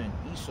white man,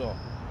 Esau.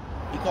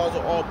 He calls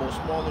it all, both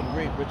small and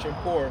great, rich and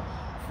poor,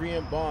 free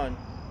and bond,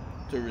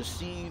 to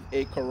receive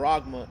a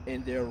charagma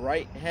in their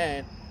right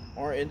hand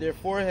or in their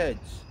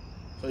foreheads.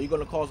 So you're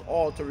going to cause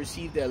all to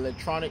receive the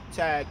electronic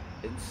tag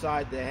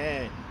inside the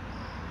hand.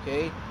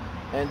 Okay?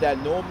 And that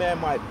no man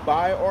might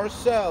buy or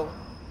sell.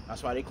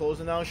 That's why they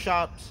closing down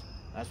shops.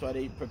 That's why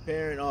they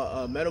preparing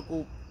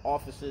medical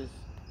offices.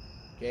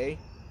 Okay?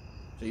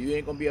 So you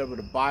ain't going to be able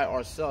to buy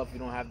or sell if you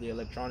don't have the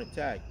electronic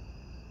tag.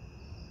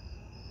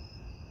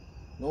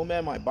 No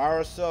man might buy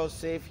or sell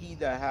save he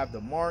that have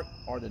the mark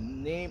or the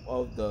name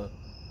of the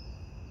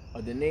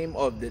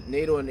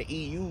NATO and the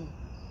EU,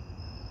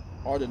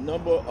 or the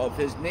number of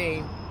his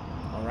name.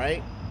 All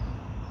right.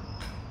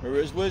 There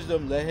is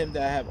wisdom. Let him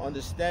that have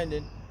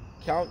understanding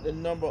count the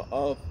number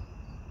of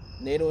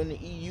NATO and the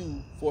EU,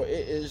 for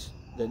it is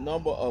the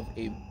number of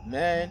a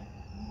man,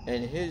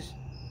 and his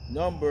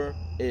number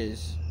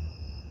is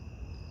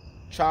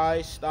chi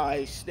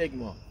stai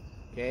stigma.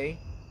 Okay.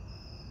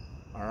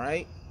 All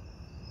right.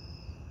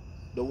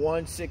 The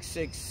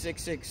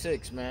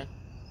 166666, man.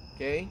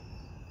 Okay.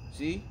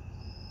 See.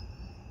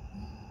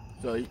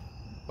 So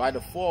by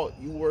default,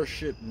 you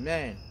worship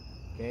man.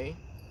 Okay.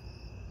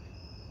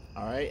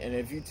 All right. And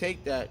if you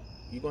take that,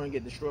 you're going to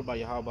get destroyed by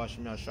Yahweh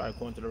Shem Yahshai,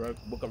 according to the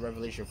book of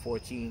Revelation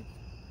 14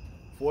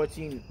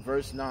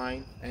 verse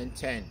 9 and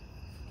 10.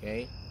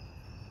 Okay.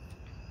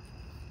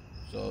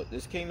 So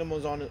this kingdom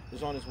is on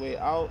its way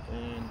out,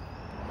 and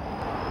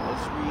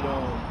let's read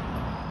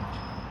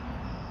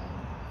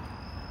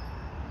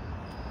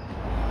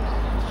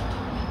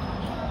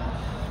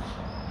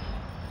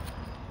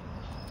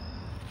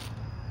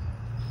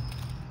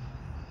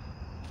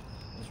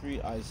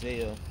read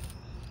Isaiah.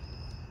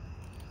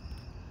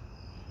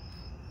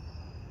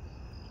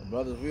 So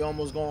brothers, we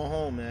almost going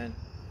home, man.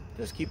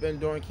 Just keep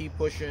enduring, keep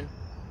pushing.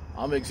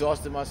 I'm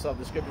exhausted myself.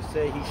 The scriptures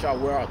say he shall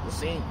wear out the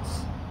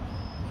saints.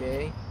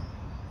 Okay.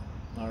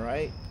 All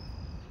right.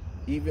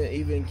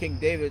 Even King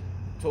David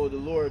told the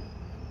Lord,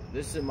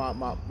 listen, my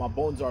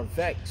bones are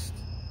vexed.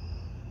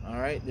 All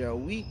right. They're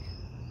weak.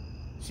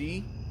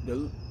 See,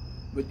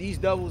 with these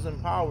devils in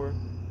power,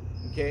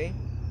 okay,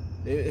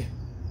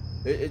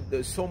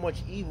 there's so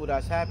much evil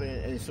that's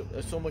happening, and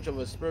so much of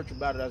a spiritual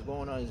battle that's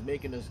going on is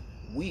making us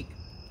weak.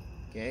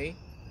 Okay.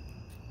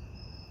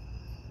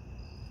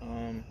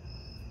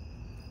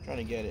 Trying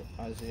to get it.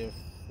 Isaiah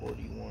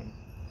 41.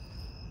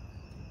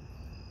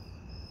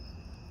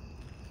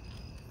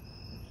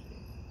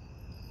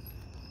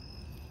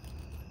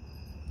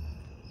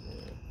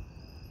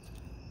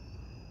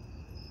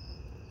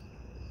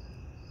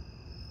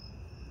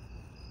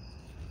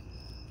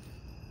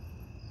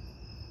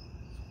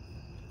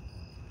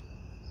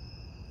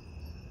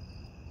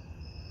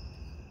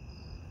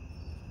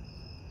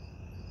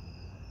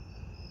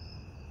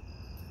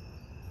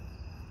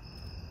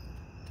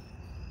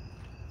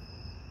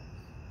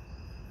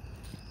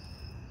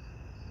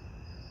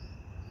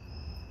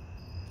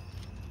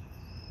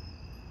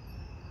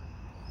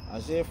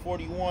 Isaiah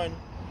 41.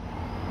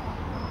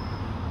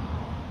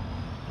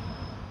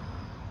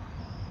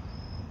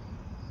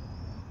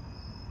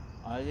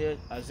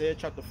 Isaiah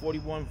chapter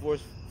 41,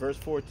 verse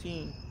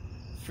 14.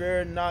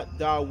 Fear not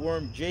thou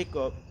worm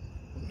Jacob.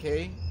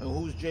 Okay. And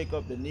who's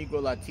Jacob? The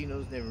Negro,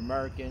 Latinos, Native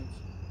Americans.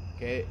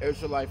 Okay.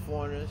 Israelite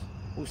foreigners.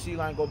 Whose seed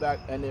line go back,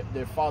 and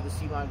their father's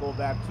seed line go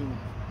back to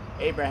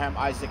Abraham,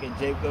 Isaac, and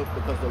Jacob,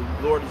 because the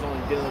Lord is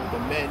only dealing with the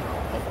men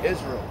of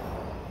Israel.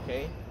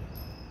 Okay.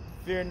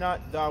 Fear not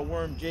thou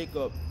worm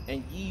Jacob,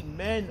 and ye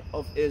men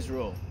of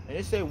Israel. And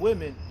they say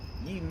women,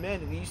 ye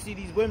men. When you see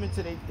these women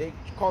today, they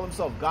call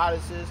themselves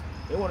goddesses.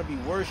 They want to be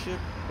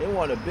worshipped. They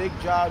want a big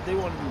job. They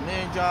want to do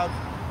man jobs.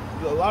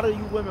 A lot of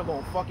you women are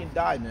going to fucking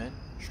die, man.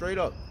 Straight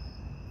up.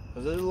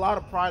 Because there's a lot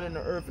of pride in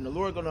the earth, and the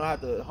Lord going to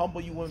have to humble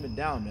you women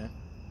down, man.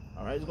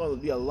 All right? There's going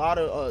to be a lot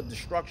of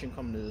destruction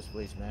coming to this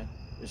place, man.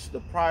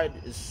 The pride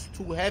is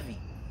too heavy.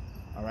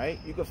 All right?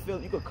 You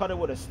could cut it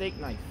with a steak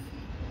knife.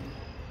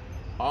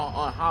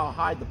 On how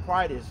high the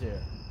pride is here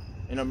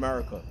in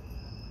America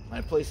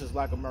and places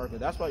like America.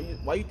 That's why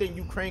you think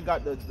Ukraine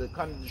got the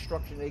kind of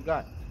destruction they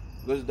got,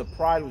 because the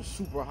pride was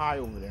super high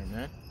over there,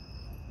 man.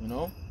 You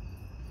know.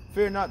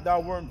 Fear not thou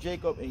worm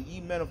Jacob, and ye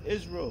men of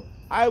Israel,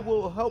 I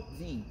will help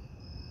thee.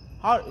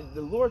 How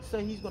the Lord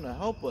said he's gonna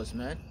help us,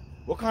 man.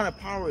 What kind of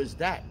power is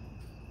that?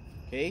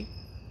 Okay.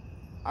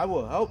 I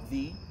will help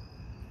thee.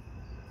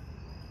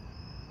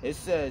 It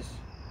says,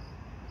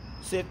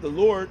 saith the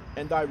Lord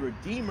and thy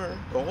Redeemer,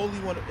 the Holy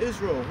One of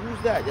Israel.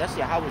 Who's that? That's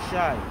Yahweh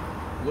Shai.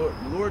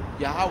 Lord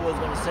Yahweh is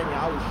going to send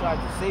Yahweh Shai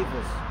to save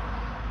us.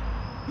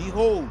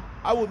 Behold,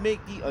 I will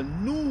make thee a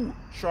new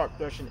sharp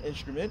threshing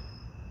instrument,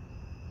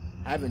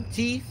 having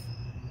teeth.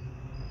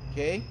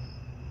 Okay.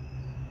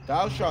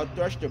 Thou shalt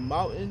thresh the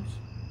mountains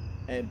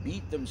and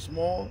beat them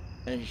small,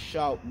 and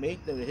shall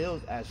make the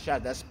hills as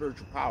chaff. That's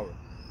spiritual power.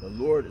 The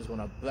Lord is going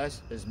to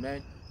bless his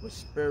men with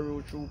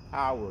spiritual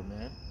power,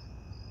 man.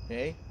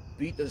 Okay?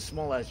 Beat them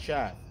small as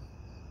chaff.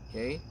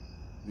 Okay?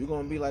 We're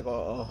going to be like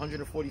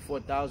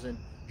 144,000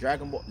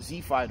 Dragon Ball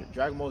Z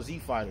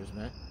fighters,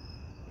 man.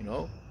 You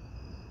know?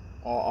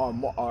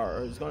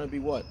 Or it's going to be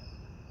what?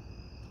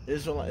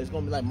 It's going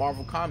to be like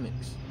Marvel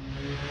Comics.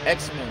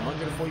 X-Men,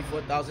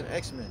 144,000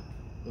 X-Men.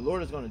 The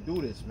Lord is going to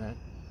do this, man.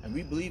 And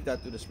we believe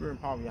that through the spirit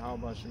and power of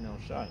Yahweh Hashem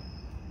Shai.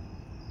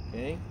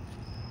 Okay?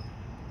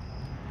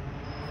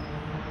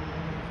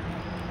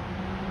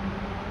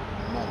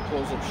 I'm going to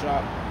close up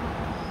shop.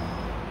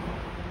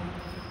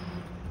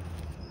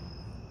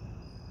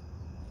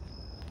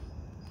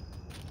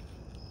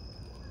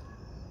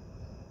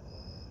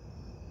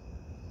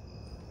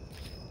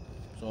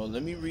 So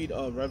let me read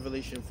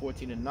Revelation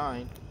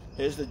 14:9.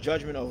 Here's the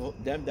judgment of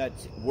them that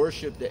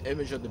worship the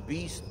image of the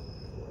beast.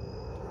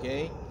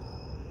 Okay.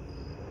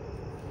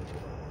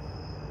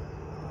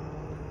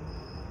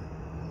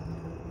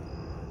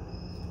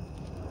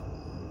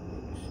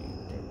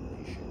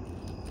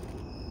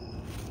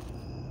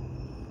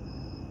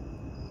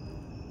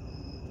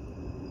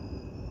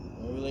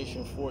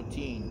 Revelation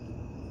 14.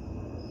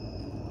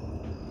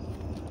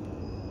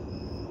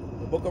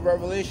 The book of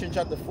Revelation,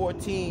 chapter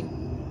 14.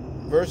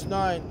 Verse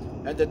 9,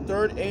 and the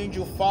third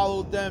angel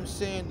followed them,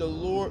 saying, the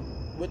Lord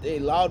with a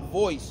loud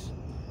voice,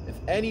 if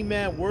any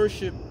man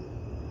worship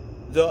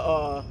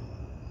the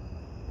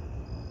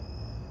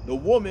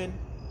woman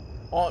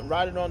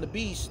riding on the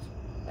beast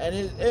and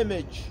his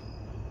image,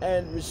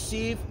 and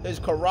receive his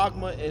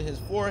charagma in his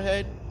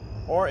forehead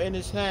or in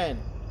his hand,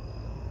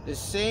 the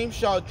same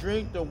shall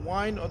drink the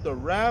wine of the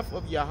wrath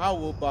of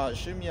Yahweh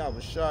Ba'ashem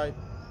Yahushai,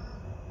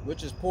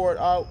 which is poured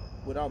out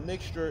without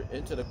mixture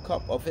into the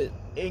cup of his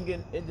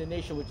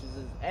indignation, which is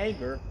his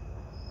anger,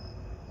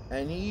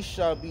 and he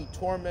shall be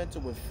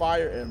tormented with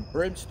fire and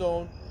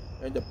brimstone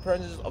in the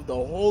presence of the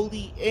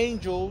holy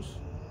angels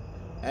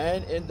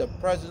and in the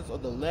presence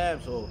of the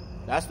Lamb. So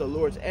that's the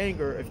Lord's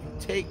anger. If you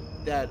take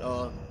that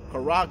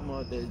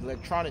charagma, the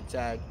electronic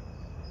tag,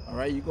 all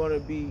right, you're going to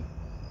be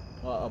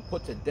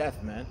put to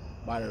death, man,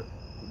 by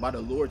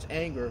the Lord's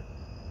anger,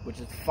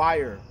 which is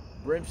fire,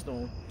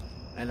 brimstone.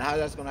 And how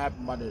that's going to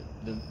happen? By the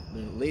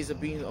laser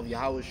beam of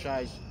Yahweh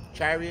Shai's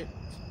chariot,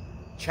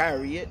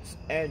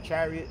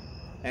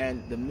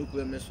 and the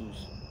nuclear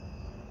missiles.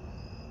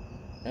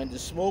 And the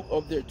smoke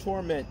of their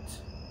torment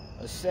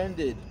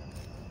ascended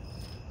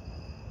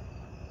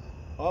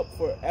up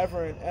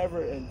forever and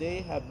ever, and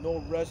they have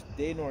no rest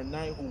day nor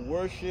night who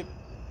worship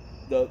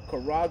the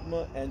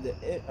charagma and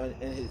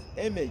his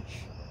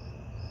image.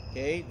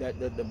 Okay,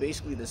 that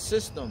basically the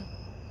system.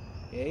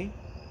 Okay.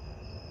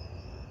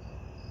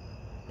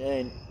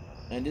 And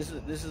this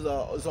is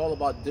it's all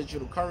about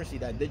digital currency,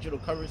 that digital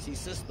currency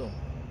system.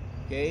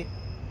 Okay,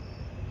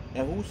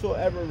 and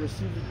whosoever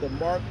receives the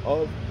mark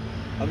of,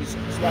 the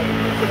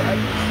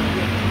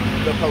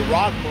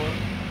charagma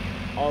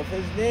of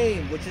his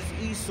name, which is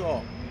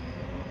Esau.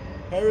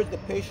 Here is the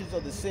patience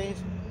of the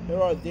saints. Here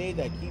are they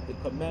that keep the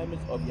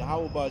commandments of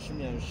Yahweh Ba'ashem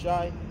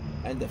Yahushai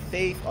and the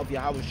faith of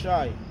Yahweh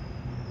Shai.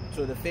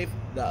 So the faith,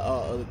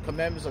 the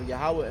commandments of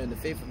Yahweh and the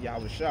faith of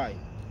Yahweh Shai.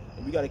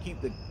 And we got to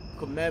keep the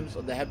commandments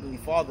of the Heavenly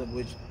Father,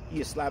 which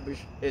he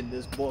established in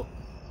this book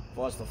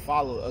for us to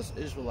follow, us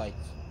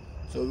Israelites,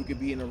 so we could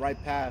be in the right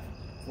path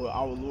for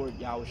our Lord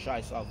Yahweh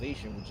Shai's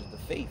salvation, which is the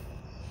faith.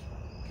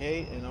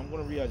 Okay, and I'm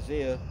going to read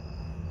Isaiah.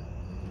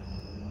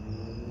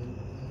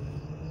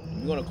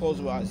 We're going to close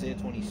with Isaiah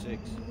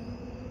 26.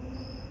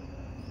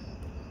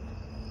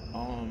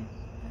 Let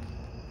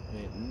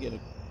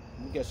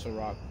me get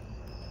Sirach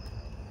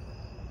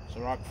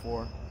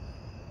 4.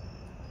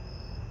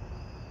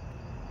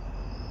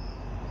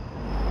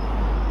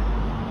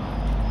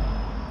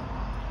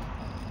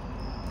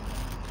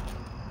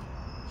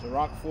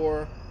 Sirach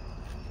 4.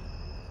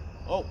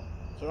 Oh,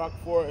 Sirach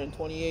 4 and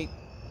 28.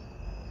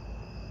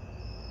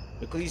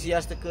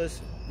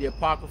 Ecclesiasticus, the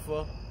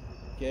Apocrypha.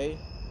 Okay.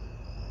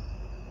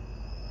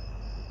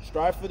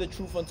 Strive for the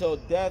truth until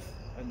death,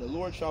 and the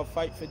Lord shall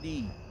fight for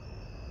thee.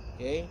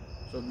 Okay.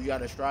 So we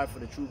gotta strive for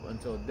the truth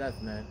until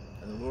death, man.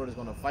 And the Lord is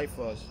gonna fight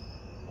for us.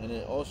 And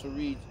it also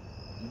reads,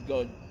 you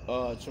go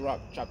Sirach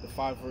chapter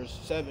 5, verse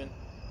 7.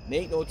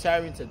 Make no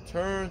tarrying to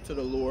turn to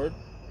the Lord,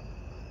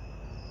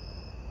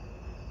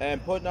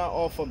 and put not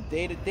off from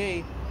day to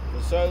day,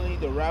 for certainly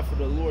the wrath of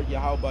the Lord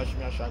Yahweh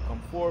Ba'ashem shall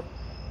come forth,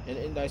 and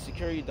in thy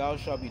security thou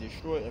shalt be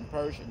destroyed and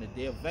perish in the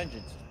day of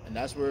vengeance. And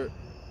that's where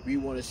we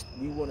want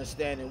to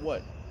stand in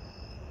what?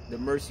 The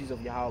mercies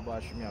of Yahweh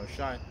Ba'ashem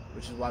Shai,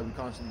 which is why we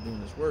constantly doing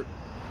this work.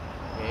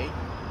 Okay?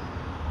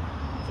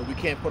 So we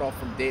can't put off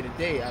from day to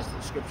day, as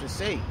the scriptures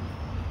say.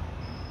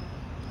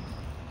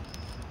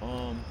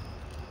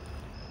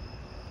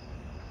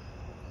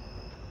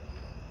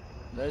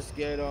 Let's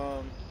get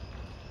let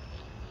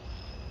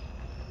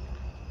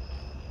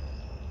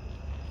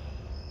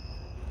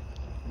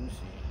me see.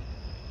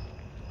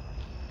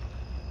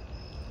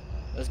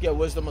 Let's get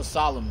Wisdom of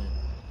Solomon.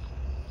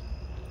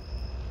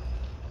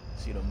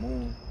 See the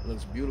moon, it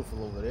looks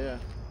beautiful over there.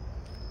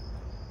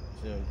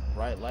 See a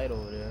bright light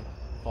over there.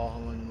 Call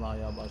Halal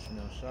Yabashim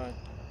Shai.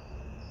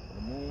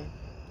 The moon.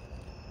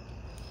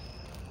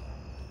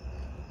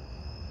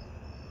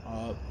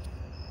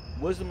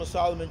 Wisdom of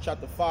Solomon,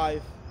 chapter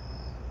 5.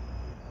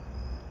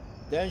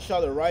 Then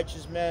shall the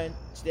righteous man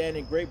stand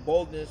in great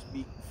boldness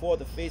before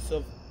the face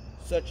of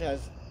such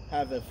as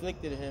have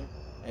afflicted him,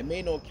 and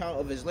made no account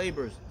of his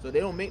labors. So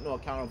they don't make no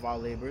account of our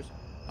labors.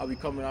 How we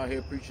coming out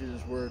here preaching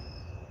this word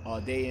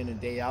day in and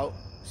day out.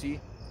 See,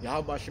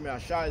 Yahweh Shemai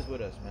Shai is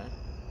with us, man.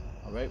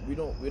 All right,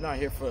 we're not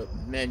here for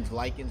men's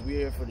likings. We're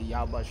here for the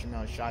Yahweh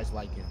Shemai Shai's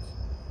likings.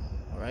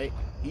 All right,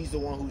 he's the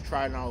one who's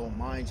trying our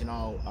minds and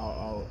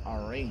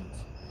our reins.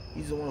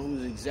 He's the one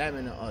who's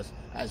examining us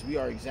as we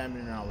are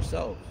examining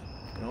ourselves.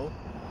 You know,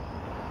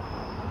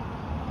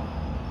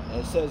 and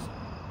it says,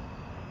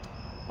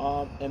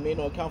 and may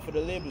no account for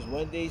the labors.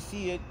 When they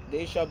see it,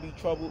 they shall be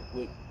troubled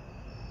with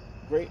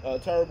great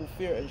terrible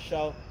fear, and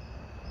shall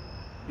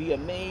be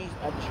amazed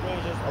at the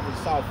strangeness of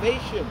his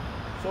salvation,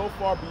 so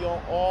far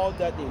beyond all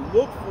that they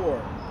look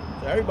for.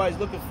 So everybody's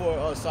looking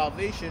for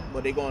salvation,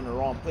 but they go in the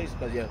wrong place,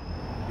 because your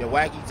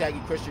wacky tacky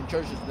Christian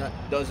churches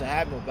doesn't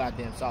have no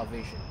goddamn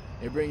salvation.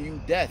 They bring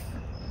you death,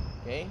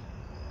 okay?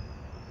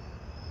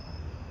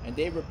 And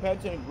they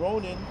repented and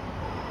groaning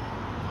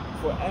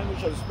for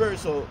anguish of the spirit.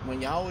 So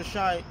when Yahweh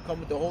Shai come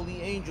with the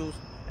holy angels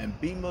and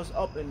beam us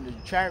up in the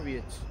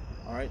chariots,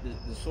 all right,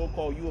 the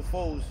so-called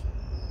UFOs,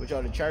 which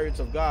are the chariots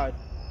of God,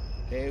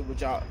 okay,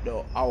 which are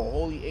our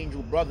holy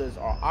angel brothers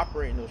are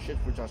operating those ships,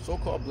 which are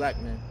so-called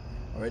black men.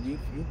 All right, you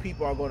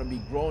people are going to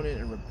be groaning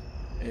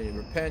and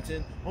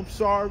repenting. I'm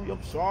sorry.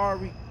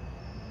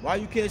 Why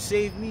you can't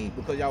save me?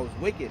 Because y'all was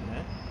wicked,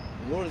 man.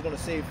 The Lord is going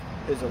to save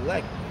his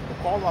elect, the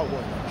call out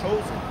ones, the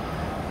chosen.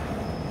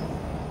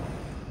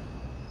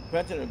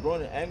 Repenting and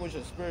groaning in anguish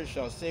of spirit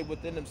shall say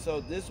within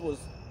themselves, this was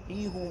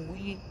he whom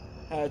we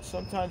had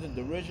sometimes in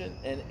derision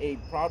and a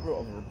proverb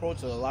of a reproach.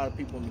 To a lot of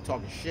people when we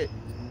talking shit.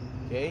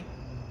 Okay?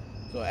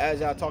 So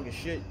as y'all talking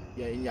shit,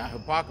 yeah, in y'all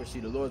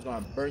hypocrisy, the Lord's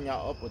gonna burn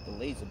y'all up with the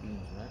laser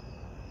beams, man.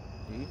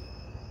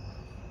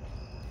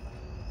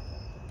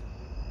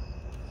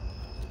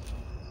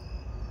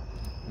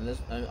 See?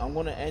 And I'm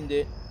gonna end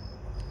it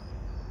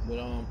with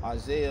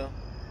Isaiah.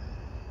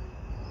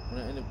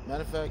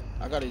 Matter of fact,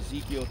 I got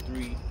Ezekiel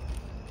 3.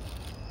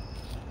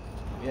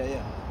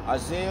 Yeah.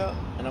 Isaiah,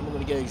 and I'm going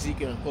to get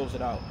Ezekiel and close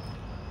it out.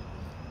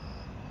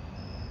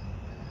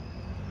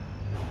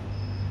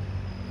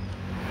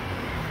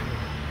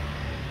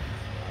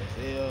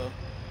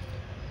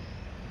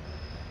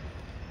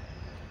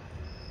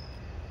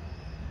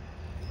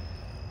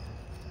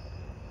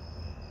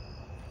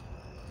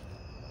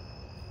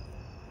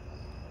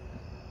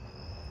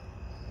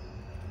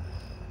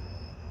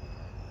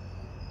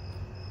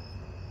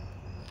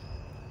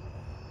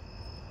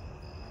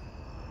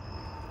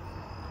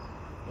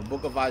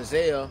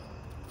 Isaiah.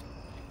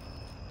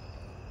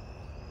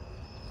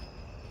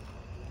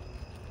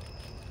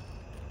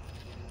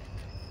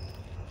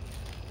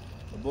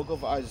 The book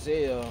of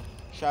Isaiah,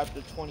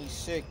 chapter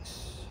 26.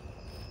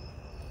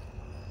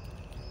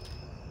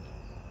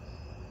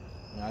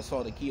 And I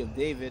saw the key of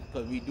David,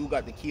 because we do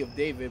got the key of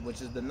David,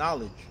 which is the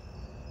knowledge.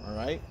 All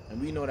right,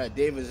 and we know that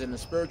David is in the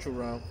spiritual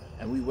realm,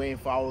 and we waiting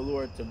for our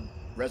Lord to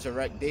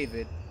resurrect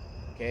David,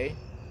 okay,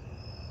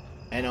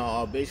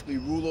 and basically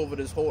rule over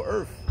this whole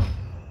earth.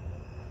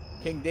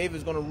 King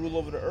David's going to rule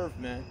over the earth,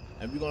 man.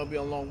 And we're going to be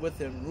along with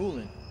him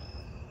ruling.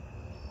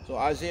 So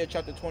Isaiah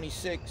chapter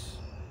 26,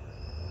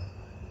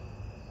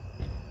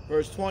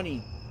 verse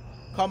 20.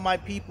 Come, my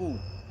people,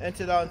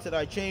 enter thou into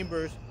thy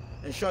chambers,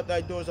 and shut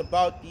thy doors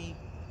about thee.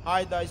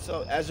 Hide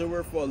thyself, as it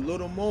were, for a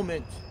little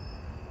moment,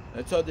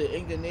 until the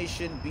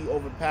indignation be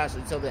overpassed,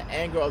 until the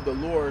anger of the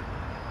Lord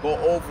go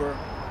over,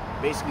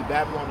 basically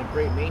Babylon the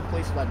Great, main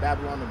places like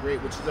Babylon the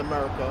Great, which is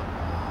America,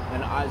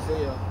 and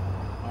Isaiah.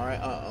 All right,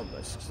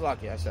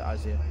 Slaki, I said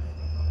Isaiah,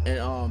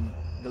 and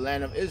the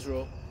land of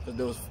Israel, because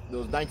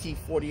those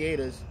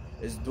 1948ers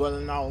is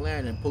dwelling in our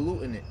land and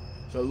polluting it.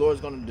 So the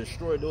Lord's going to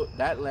destroy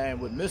that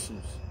land with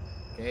missiles,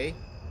 okay?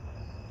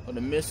 So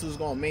the missiles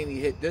going to mainly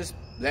hit this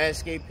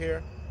landscape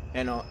here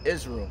and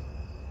Israel,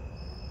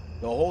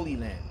 the Holy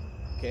Land,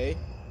 okay?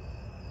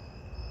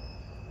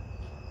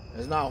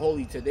 It's not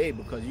holy today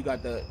because you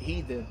got the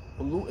heathen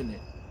polluting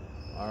it,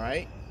 all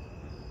right?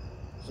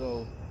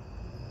 So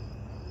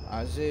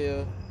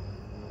Isaiah,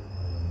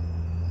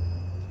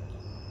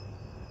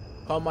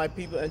 come, my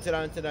people, enter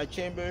thou into thy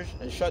chambers,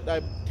 and shut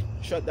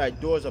thy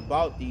doors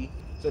about thee.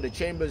 So the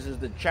chambers is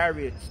the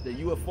chariots, the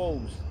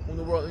UFOs, whom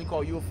the world only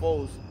call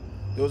UFOs.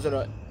 Those are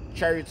the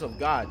chariots of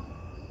God,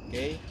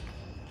 okay?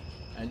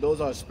 And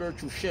those are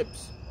spiritual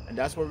ships, and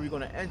that's where we're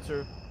going to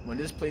enter when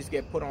this place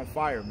get put on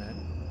fire, man.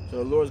 So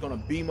the Lord's going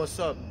to beam us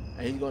up,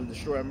 and he's going to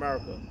destroy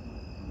America.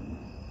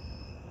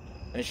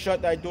 And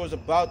shut thy doors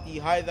about thee,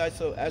 hide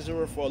thyself as it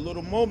were for a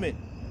little moment,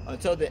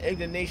 until the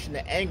indignation,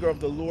 the anger of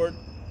the Lord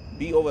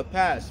be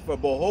overpassed. For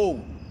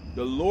behold,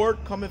 the Lord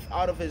cometh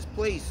out of his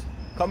place,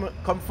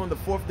 come from the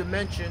fourth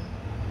dimension,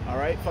 all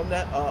right, from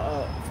that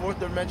fourth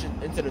dimension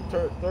into the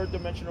third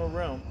dimensional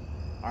realm,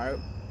 all right,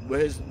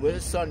 with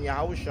his son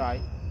Yahushai,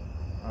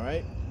 all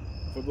right.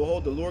 For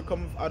behold, the Lord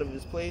cometh out of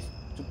his place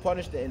to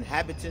punish the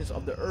inhabitants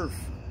of the earth.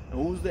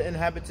 And who's the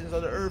inhabitants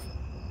of the earth?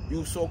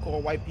 You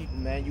so-called white people,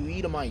 man. You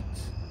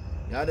Edomites.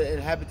 Y'all the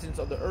inhabitants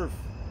of the earth.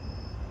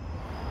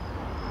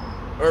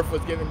 Earth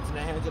was given into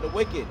the hands of the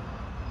wicked.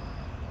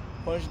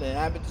 Punish the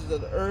inhabitants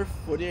of the earth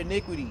for their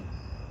iniquity.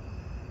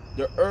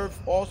 The earth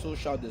also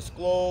shall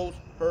disclose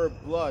her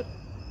blood,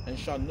 and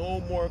shall no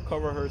more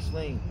cover her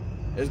slain.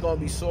 There's going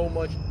to be so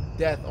much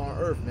death on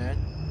earth, man.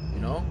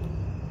 You know?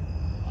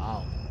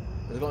 Wow.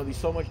 There's going to be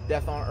so much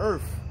death on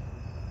earth.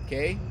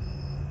 Okay?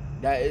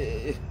 That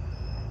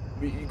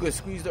you could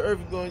squeeze the earth,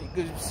 you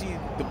could see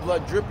the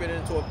blood dripping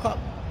into a cup.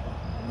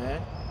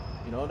 Man.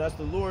 You know, that's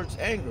the Lord's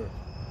anger.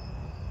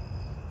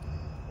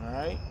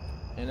 Alright?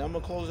 And I'm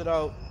going to close it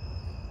out.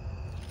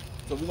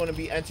 So we're going to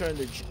be entering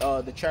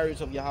the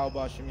chariots of Yahweh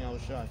Ba'Shem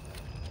Yahushai.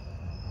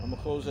 I'm going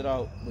to close it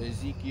out with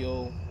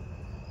Ezekiel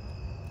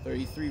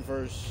 33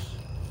 verse.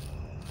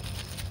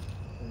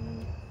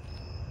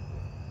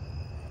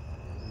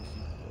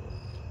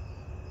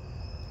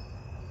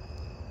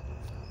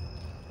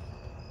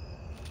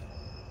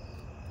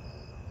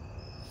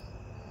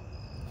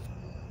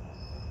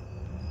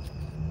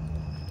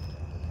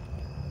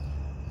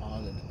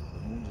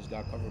 The moon just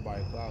got covered by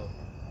a cloud.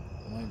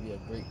 There might be a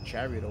great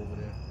chariot over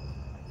there.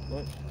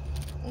 But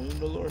only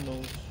the Lord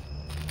knows.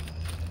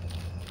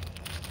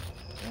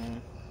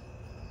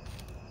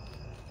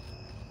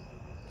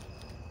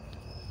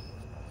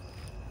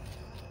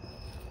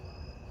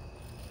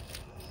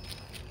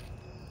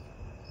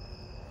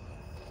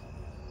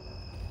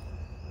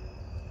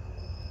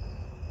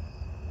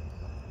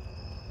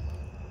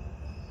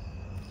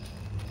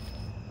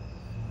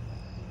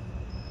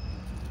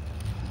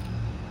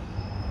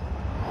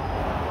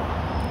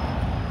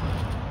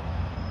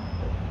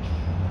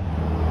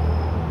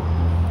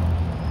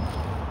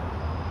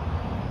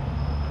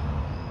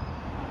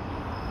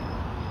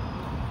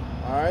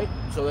 Alright,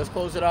 so let's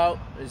close it out.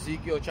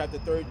 Ezekiel chapter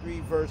 33,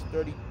 verse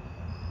 32.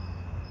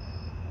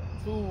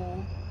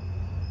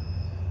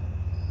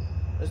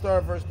 Let's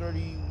start at verse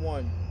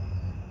 31.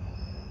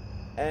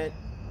 And,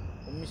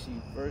 let me see,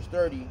 verse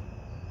 30.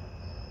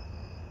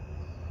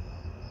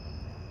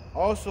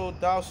 Also,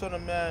 thou son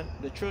of man,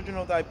 the children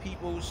of thy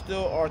people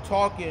still are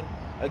talking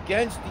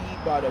against thee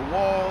by the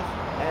walls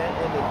and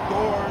in the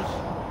doors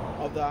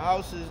of the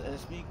houses, and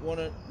speak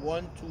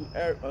one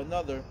to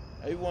another,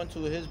 everyone to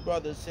his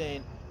brother,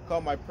 saying,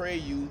 Come, I pray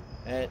you,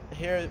 and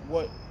hear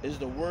what is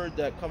the word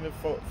that cometh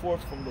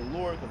forth from the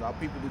Lord, because our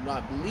people do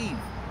not believe.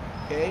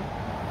 Okay?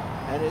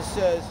 And it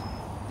says,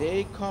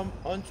 They come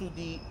unto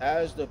thee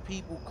as the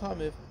people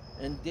cometh,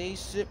 and they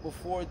sit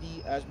before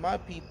thee as my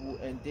people,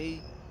 and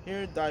they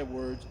hear thy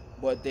words,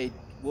 but they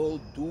will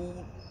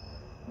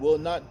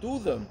not do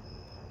them.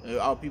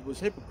 Our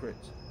people's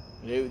hypocrites.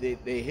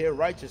 They hear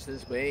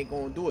righteousness, but they ain't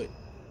going to do it.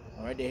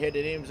 All right? They hear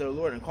the names of the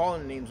Lord and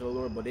calling the names of the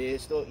Lord, but they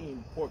still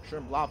eating pork,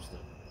 shrimp, lobster.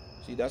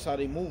 See, that's how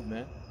they move,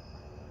 man.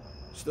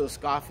 Still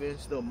scoffing,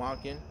 still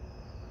mocking.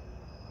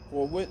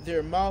 For with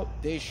their mouth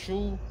they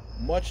shew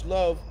much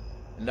love,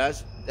 and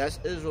that's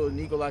Israel,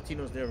 Negro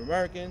Latinos, Native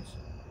Americans.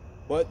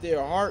 But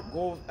their heart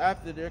goes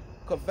after their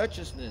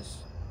covetousness.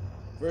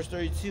 Verse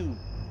 32.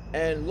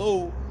 And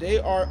lo, they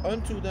are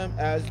unto them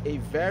as a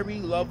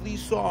very lovely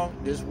song.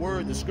 This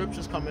word, the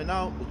scriptures coming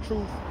out, the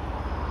truth.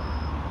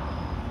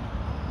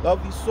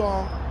 Lovely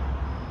song.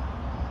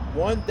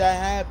 One that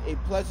have a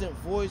pleasant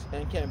voice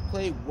and can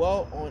play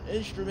well on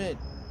instrument.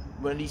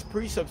 When these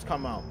precepts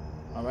come out,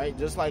 all right,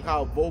 just like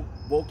how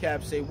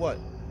vocab say what,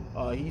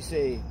 he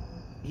say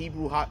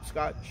Hebrew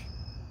hopscotch,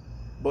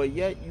 but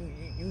yet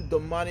you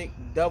demonic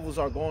devils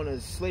are going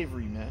to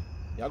slavery, man.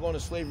 Y'all going to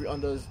slavery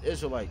under the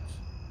Israelites.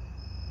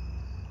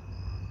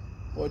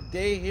 For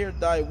they hear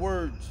thy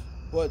words,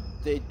 but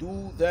they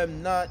do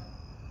them not.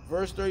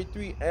 Verse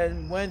 33.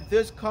 And when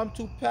this come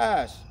to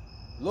pass,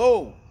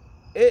 lo,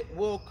 it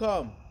will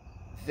come.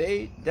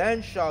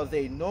 Then shall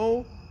they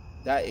know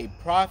that a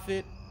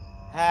prophet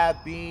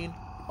have been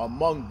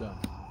among them.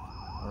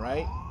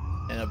 Alright?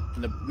 And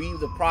we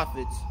the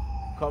prophets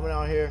coming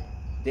out here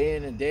day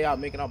in and day out,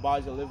 making our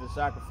bodies a living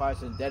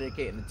sacrifice and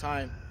dedicating the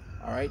time,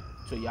 alright,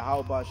 to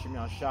Yahweh Ba'Shem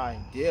Yahushai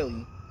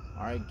daily,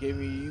 alright,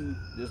 giving you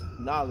this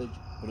knowledge,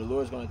 but the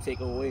Lord is going to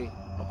take away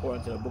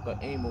according to the book of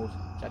Amos,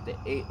 chapter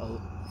 8,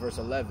 verse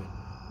 11.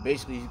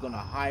 Basically, he's going to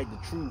hide the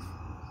truth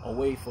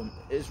away from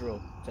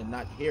Israel to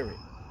not hear it.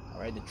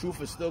 Alright, the truth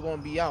is still going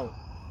to be out,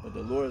 but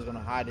the Lord is going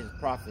to hide his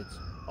prophets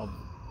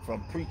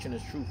from preaching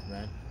his truth,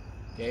 man.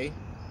 Okay?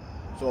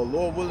 So,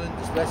 Lord willing,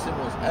 this lesson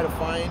was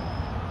edifying,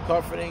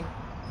 comforting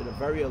to the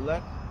very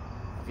elect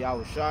of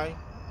Yahushai.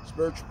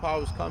 Spiritual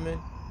power is coming,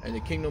 and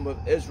the kingdom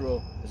of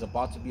Israel is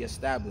about to be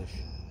established.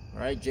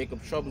 Alright,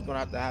 Jacob's trouble is going to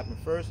have to happen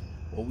first,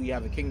 but we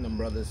have a kingdom,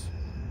 brothers.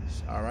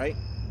 Alright?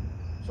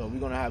 So, we're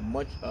going to have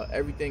much,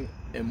 everything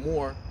and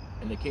more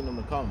in the kingdom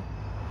to come.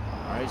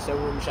 Alright,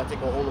 7 women shall take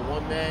a hold of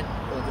one man,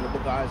 according to the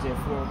book of Isaiah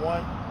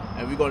 4:1,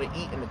 and we're going to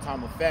eat in the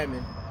time of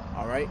famine.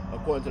 All right,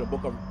 according to the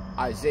book of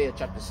Isaiah,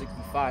 chapter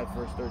 65,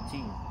 verse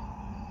 13.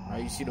 All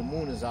right, you see the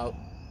moon is out.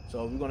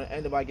 So we're going to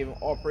end it by giving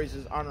all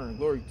praises, honor, and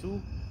glory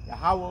to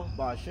Yahweh,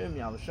 Ba'ashem,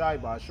 Yahushai,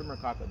 Ba'ashem,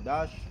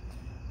 Kakadash.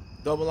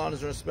 Double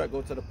honors and respect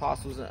go to the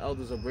apostles and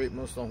elders of Great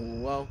Millstone who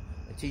were well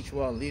and teach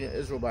well and leading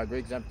Israel by a great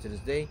example to this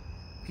day.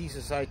 Peace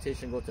and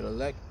citation go to the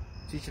elect,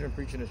 teaching and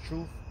preaching the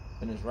truth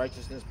and his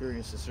righteousness, purity,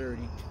 and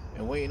sincerity,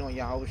 and waiting on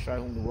Yahweh Shai,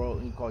 whom the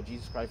world and called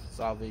Jesus Christ for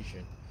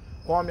salvation.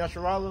 Kwam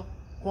Yasharallah,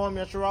 Kwam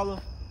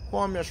Yasharallah,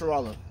 Kwam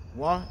Yasharallah.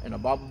 One and a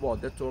Bible ball.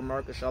 Death to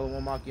America.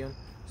 Shalom Makim.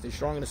 Stay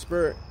strong in the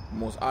spirit.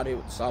 Most out here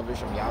with the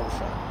salvation of Yahweh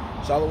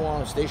Shai.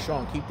 Shalom. Stay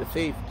strong. Keep the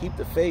faith. Keep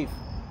the faith.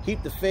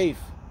 Keep the faith.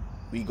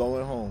 We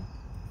going home.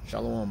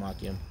 Shalom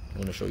Makim. I'm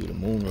going to show you the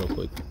moon real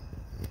quick.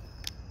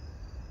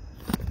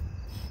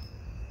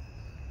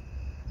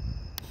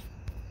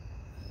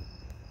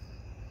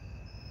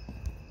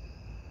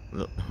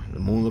 Look, the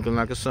moon looking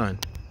like a sun.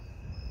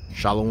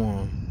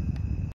 Shalom.